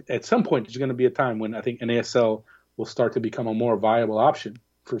at some point there's going to be a time when I think NASL will start to become a more viable option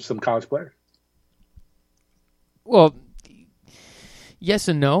for some college players. Well, yes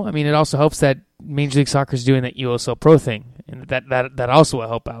and no. I mean, it also helps that Major League Soccer is doing that USL Pro thing, and that also will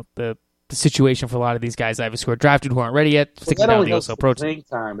help out the situation for a lot of these guys, Ivis, who are drafted, who aren't ready yet, sticking down the USL Pro team.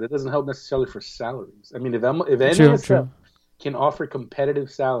 Time, but it doesn't help necessarily for salaries. I mean, if NASL can offer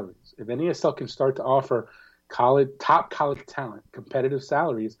competitive salaries, if NASL can start to offer top college talent competitive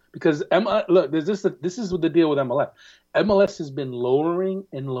salaries, because look, this is the deal with MLS. MLS has been lowering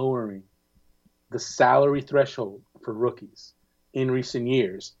and lowering the salary threshold for rookies in recent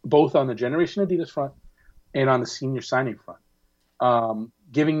years, both on the Generation Adidas front and on the senior signing front,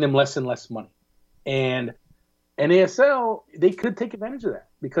 giving them less and less money. And NASL, they could take advantage of that,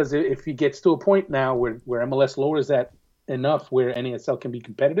 because if it gets to a point now where MLS lowers that enough where NASL can be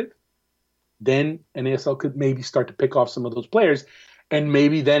competitive, then NASL could maybe start to pick off some of those players, and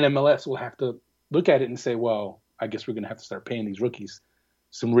maybe then MLS will have to look at it and say, well, I guess we're going to have to start paying these rookies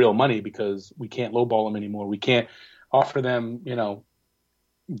some real money, because we can't lowball them anymore. We can't offer them,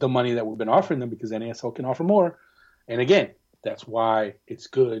 the money that we've been offering them, because NASL can offer more. And again, that's why it's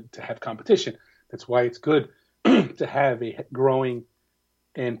good to have competition. That's why it's good to have a growing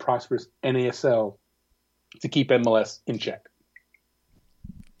and prosperous NASL to keep MLS in check.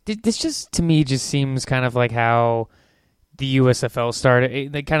 This just, to me, just seems kind of like how the USFL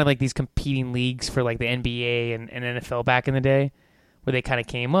started. Kind of like these competing leagues for like the NBA and NFL back in the day, where they kind of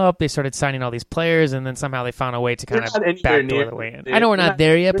came up, they started signing all these players, and then somehow they found a way to kind of backdoor the way in. I know we're not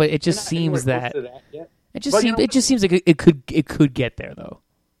there yet, but it just seems that it just seems like it could get there, though.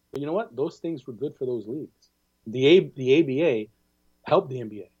 But you know what? Those things were good for those leagues. The ABA helped the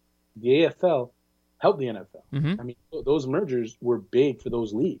NBA. The AFL helped the NFL. Mm-hmm. I mean, those mergers were big for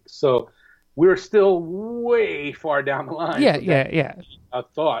those leagues. So we're still way far down the line. Yeah. A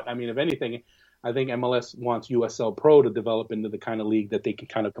thought. I mean, if anything, I think MLS wants USL Pro to develop into the kind of league that they can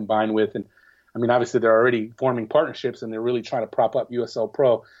kind of combine with. And I mean, obviously they're already forming partnerships and they're really trying to prop up USL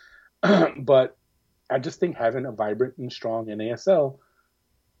Pro. But I just think having a vibrant and strong NASL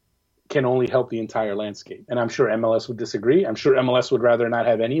can only help the entire landscape. And I'm sure MLS would disagree. I'm sure MLS would rather not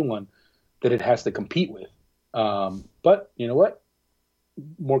have anyone that it has to compete with. But you know what?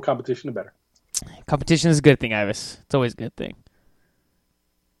 More competition, the better. Competition is a good thing, Ivis. It's always a good thing.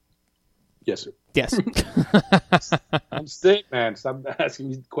 Yes, sir. Yes. I'm sick, man. Stop asking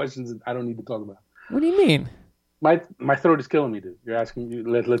me questions that I don't need to talk about. What do you mean? My throat is killing me, dude. You're asking me.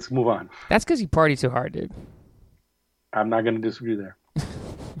 Let's move on. That's because you party too hard, dude. I'm not going to disagree there.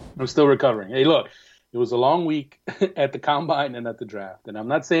 I'm still recovering. Hey, look. It was a long week at the Combine and at the draft. And I'm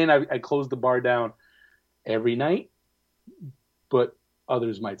not saying I closed the bar down every night, but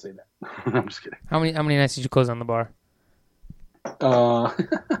others might say that. I'm just kidding. How many nights did you close on the bar? I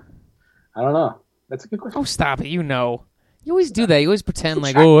don't know. That's a good question. Oh, stop it. You know. You always do that. You always pretend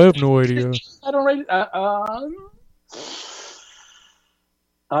like, I have no idea. I don't rate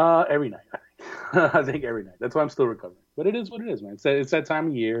every night, I think. I think every night. That's why I'm still recovering. But it is what it is, man. It's that time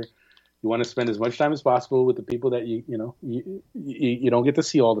of year. You want to spend as much time as possible with the people that you don't get to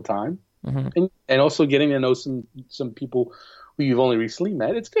see all the time, mm-hmm. and also getting to know some people who you've only recently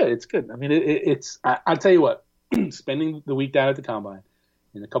met. It's good. It's good. I mean, I'll tell you what. Spending the week down at the Combine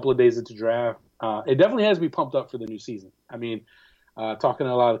and a couple of days at the draft, it definitely has me pumped up for the new season. I mean, talking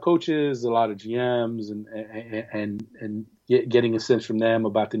to a lot of coaches, a lot of GMs, and getting a sense from them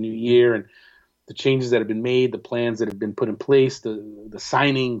about the new year, and the changes that have been made, the plans that have been put in place, the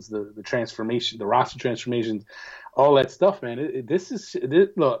signings, the transformation, the roster transformations, all that stuff, man.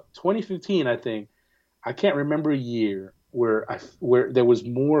 Look, 2015. I think I can't remember a year where there was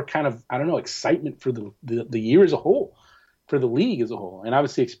more kind of, I don't know, excitement for the year as a whole, for the league as a whole. And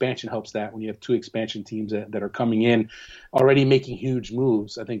obviously expansion helps that when you have two expansion teams that are coming in already making huge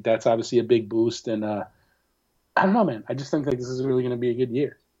moves. I think that's obviously a big boost. And I don't know, man. I just think like this is really going to be a good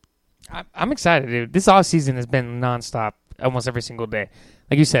year. I'm excited, dude. This offseason has been nonstop almost every single day.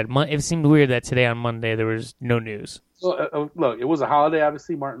 Like you said, it seemed weird that today on Monday there was no news. Well, look, it was a holiday,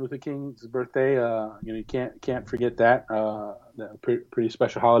 obviously, Martin Luther King's birthday. You can't forget that. Pretty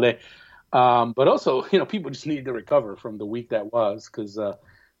special holiday. But also, people just needed to recover from the week that was, because there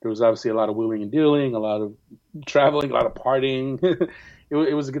was obviously a lot of wheeling and dealing, a lot of traveling, a lot of partying.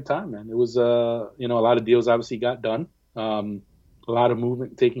 It was a good time, man. It was, a lot of deals obviously got done. A lot of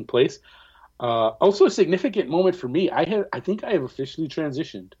movement taking place. Also a significant moment for me. I think I have officially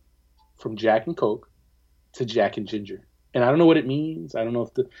transitioned from Jack and Coke to Jack and Ginger. And I don't know what it means. I don't know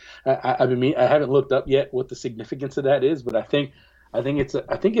if I haven't looked up yet what the significance of that is, but I think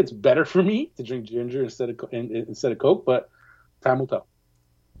it's better for me to drink ginger instead of Coke, but time will tell.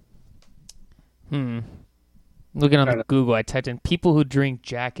 Looking on Google, I typed in people who drink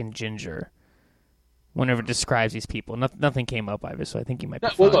Jack and Ginger. Whenever it describes these people, nothing came up, Ivan. So I think you might be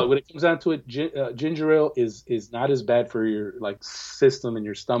fine. Well, when it comes down to it, ginger ale is not as bad for your system and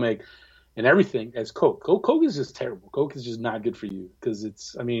your stomach and everything as Coke. Coke is just terrible. Coke is just not good for you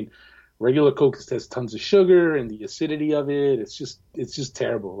because regular Coke has tons of sugar and the acidity of it. It's just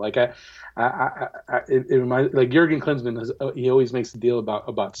terrible. Like it reminds, like Jurgen Klinsmann, he always makes a deal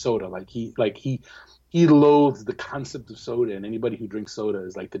about soda. He loathes the concept of soda, and anybody who drinks soda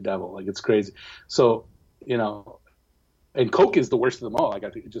is like the devil. Like, it's crazy. So, and Coke is the worst of them all. Like, I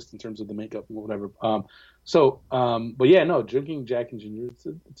think just in terms of the makeup and whatever. But yeah, no, drinking Jack and Ginger,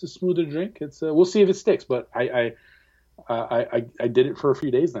 it's a smoother drink. We'll see if it sticks. But I did it for a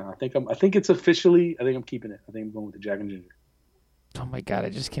few days now. I think I'm keeping it. I think I'm going with the Jack and Ginger. Oh my God, I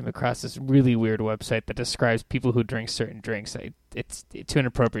just came across this really weird website that describes people who drink certain drinks. It's too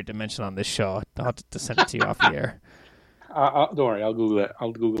inappropriate to mention on this show. I'll have to send it to you off the air. Don't worry, I'll Google that.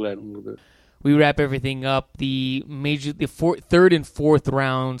 I'll Google that in a little bit. We wrap everything up. The third and fourth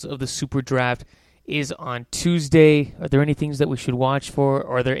rounds of the Super Draft is on Tuesday. Are there any things that we should watch for?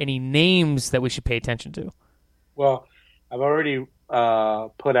 Or are there any names that we should pay attention to? Well, I've already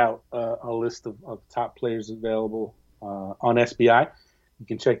put out a list of top players available on SBI. You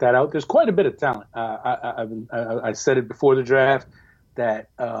can check that out. There's quite a bit of talent. I said it before the draft that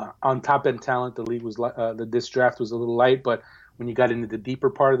on top end talent, the league was this draft was a little light, but when you got into the deeper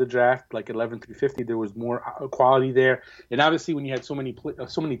part of the draft, like 11 through 50, there was more quality there. And obviously, when you had so many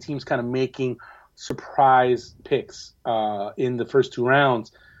teams kind of making surprise picks in the first two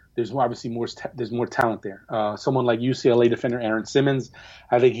rounds, there's obviously more talent there. Someone like UCLA defender Aaron Simmons,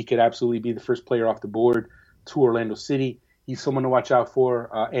 I think he could absolutely be the first player off the board to Orlando City. He's someone to watch out for.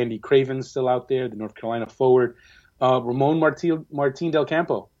 Andy Craven's still out there, the North Carolina forward. Ramon Martin Del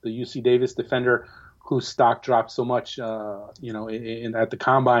Campo, the UC Davis defender, whose stock dropped so much, at the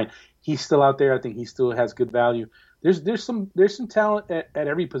combine. He's still out there. I think he still has good value. There's some talent at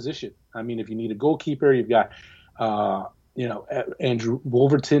every position. I mean, if you need a goalkeeper, you've got Andrew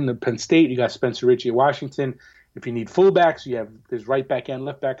Wolverton at Penn State. You got Spencer Ritchie at Washington. If you need fullbacks, there's right back and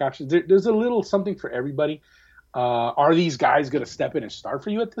left back options. There's a little something for everybody. Are these guys going to step in and start for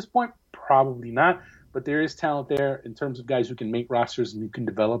you at this point? Probably not. But there is talent there in terms of guys who can make rosters and who can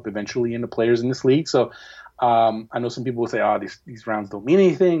develop eventually into players in this league. So I know some people will say, "Oh, these rounds don't mean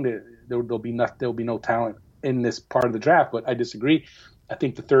anything. There'll be no talent in this part of the draft." But I disagree. I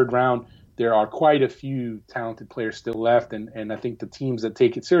think the third round there are quite a few talented players still left, and I think the teams that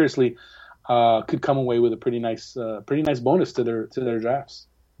take it seriously could come away with a pretty nice bonus to their drafts.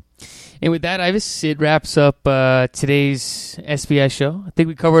 And with that, Ivis, it wraps up today's SBI show. I think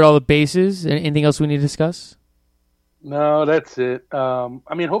we covered all the bases. Anything else we need to discuss? No, that's it.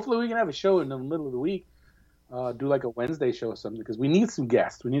 Hopefully we can have a show in the middle of the week. Do like a Wednesday show or something, because we need some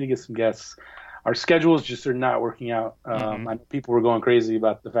guests. We need to get some guests. Our schedules just are not working out. I know people were going crazy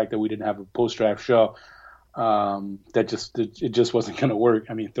about the fact that we didn't have a post-draft show. It just wasn't going to work.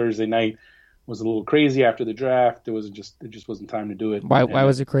 I mean, Thursday night was a little crazy after the draft. It just wasn't time to do it. Why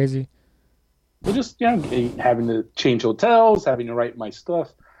was it crazy? Well, just having to change hotels, having to write my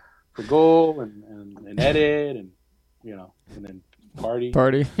stuff for goal and edit and then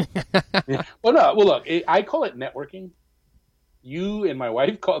party. Yeah. Well, look, I call it networking. You and my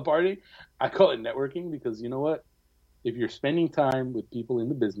wife call it party. I call it networking because you know what? If you're spending time with people in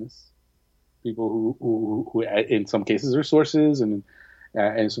the business, people who in some cases are sources, and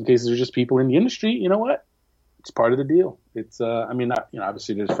in some cases are just people in the industry. You know what? It's part of the deal. It's I mean, not,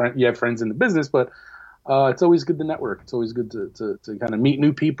 obviously you have friends in the business, but it's always good to network. It's always good to kind of meet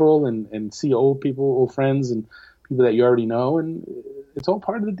new people and see old friends and people that you already know, and it's all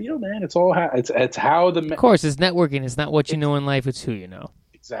part of the deal, man. It's all it's how the of course, it's networking. It's not what you know in life; it's who you know.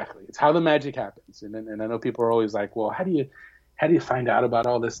 Exactly. It's how the magic happens. And I know people are always like, well, how do you find out about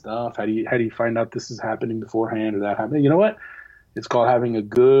all this stuff? How do you find out this is happening beforehand or that happening? You know what? It's called having a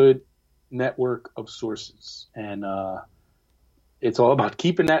good network of sources. And it's all about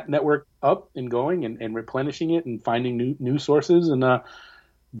keeping that network up and going and replenishing it and finding new sources. And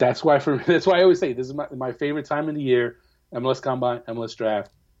that's why I always say this is my favorite time of the year, MLS Combine, MLS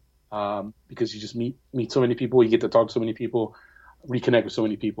Draft, because you just meet so many people, you get to talk to so many people, reconnect with so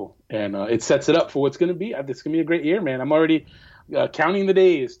many people, and it sets it up for what's going to be. It's going to be a great year, man. I'm already counting the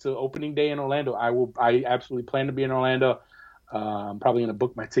days to opening day in Orlando. I absolutely plan to be in Orlando. I'm probably going to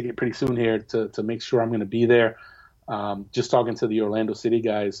book my ticket pretty soon here to make sure I'm going to be there. Just talking to the Orlando City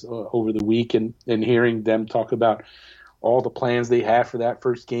guys over the week and hearing them talk about all the plans they have for that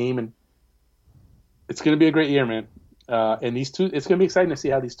first game, and it's going to be a great year, man. And it's going to be exciting to see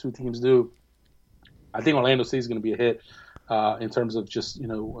how these two teams do. I think Orlando City is going to be a hit. In terms of just,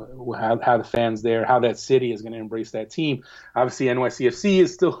 how the fans there, how that city is going to embrace that team. Obviously, NYCFC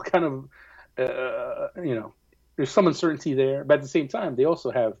is still kind of, there's some uncertainty there. But at the same time, they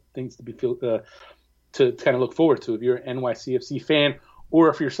also have things to kind of look forward to. If you're an NYCFC fan, or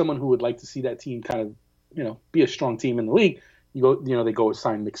if you're someone who would like to see that team kind of, be a strong team in the league, they go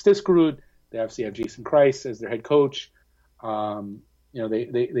sign Mick Stiskerud. They obviously have Jason Kreis as their head coach.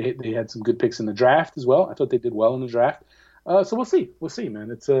 They had some good picks in the draft as well. I thought they did well in the draft. So we'll see, man.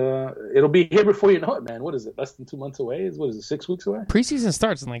 It'll be here before you know it, man. What is it? Less than 2 months away? What is it? 6 weeks away? Preseason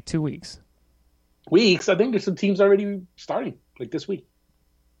starts in like 2 weeks. Weeks? I think there's some teams already starting, like this week.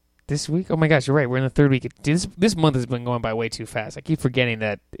 This week? Oh my gosh, you're right. We're in the third week. This month has been going by way too fast. I keep forgetting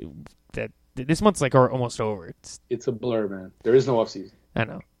that this month's like almost over. It's a blur, man. There is no offseason. I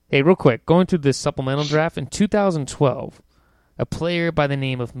know. Hey, real quick, going through this supplemental draft in 2012, a player by the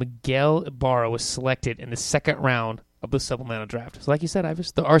name of Miguel Ibarra was selected in the second round of the supplemental draft. So like you said,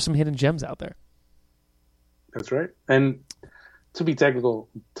 there are some hidden gems out there. That's right. And to be technical,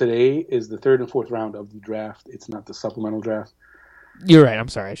 today is the third and fourth round of the draft. It's not the supplemental draft. You're right. I'm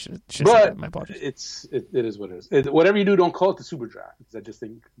sorry. I should say that. My apologies. It is what it is. Whatever you do, don't call it the super draft, because I just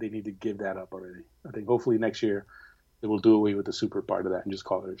think they need to give that up already. I think hopefully next year they will do away with the super part of that and just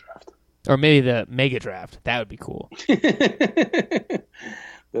call it a draft. Or maybe the mega draft. That would be cool.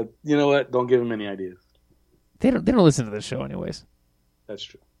 But you know what? Don't give them any ideas. They don't listen to the show anyways. That's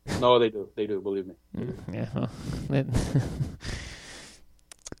true. No, they do. They do. Believe me. Yeah. Well,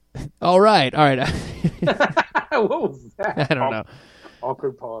 all right. What was that? I don't know.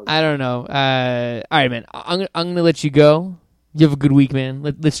 Awkward pause. I don't know. All right, man. I'm gonna let you go. You have a good week, man.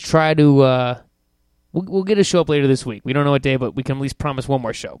 Let's try to. We'll get a show up later this week. We don't know what day, but we can at least promise one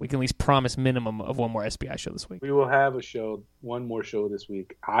more show. We can at least promise minimum of one more SBI show this week. We will have one more show this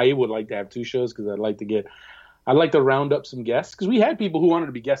week. I would like to have 2 shows because I'd like to round up some guests, because we had people who wanted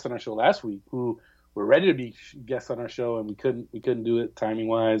to be guests on our show last week who were ready to be guests on our show, and we couldn't do it timing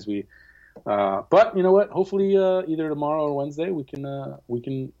wise. But you know what? Hopefully, either tomorrow or Wednesday, we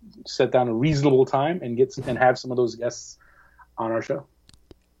can set down a reasonable time and have some of those guests on our show.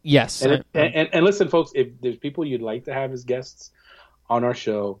 Yes. And listen, folks, if there's people you'd like to have as guests on our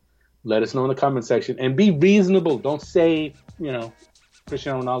show, let us know in the comment section, and be reasonable. Don't say,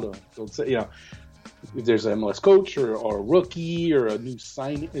 Cristiano Ronaldo. Don't say, if there's an MLS coach or a rookie or a new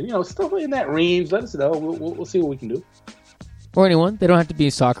signing, stuff in that range, let us know. We'll see what we can do. Or anyone. They don't have to be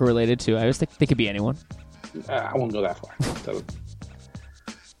soccer related too. I just think they could be anyone. I won't go that far.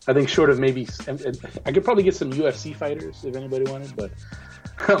 I think short of maybe, I could probably get some UFC fighters if anybody wanted, but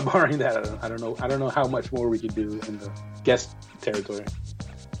barring that, I don't know. I don't know how much more we could do in the guest territory.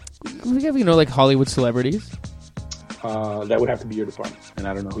 We have, like Hollywood celebrities. That would have to be your department, and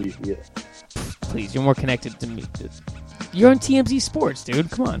I don't know who you can get. Please, you're more connected to me. You're on TMZ Sports, dude.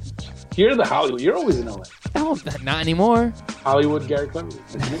 Come on. You're the Hollywood. You're always in LA. No, not anymore. Hollywood, Gary Cleverly.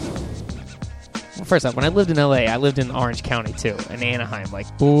 Well, first off, when I lived in LA, I lived in Orange County too, in Anaheim.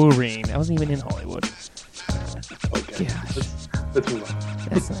 Like, boring. I wasn't even in Hollywood. Okay. Gosh. Let's move on.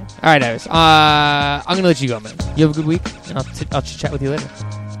 That's nice. All right, Iris. I'm going to let you go, man. You have a good week, and I'll chat with you later.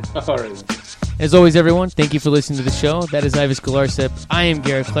 All right. As always, everyone, thank you for listening to the show. That is Ivis Galarsip. I am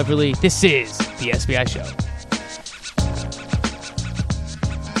Garrett Cleverly. This is the SBI Show.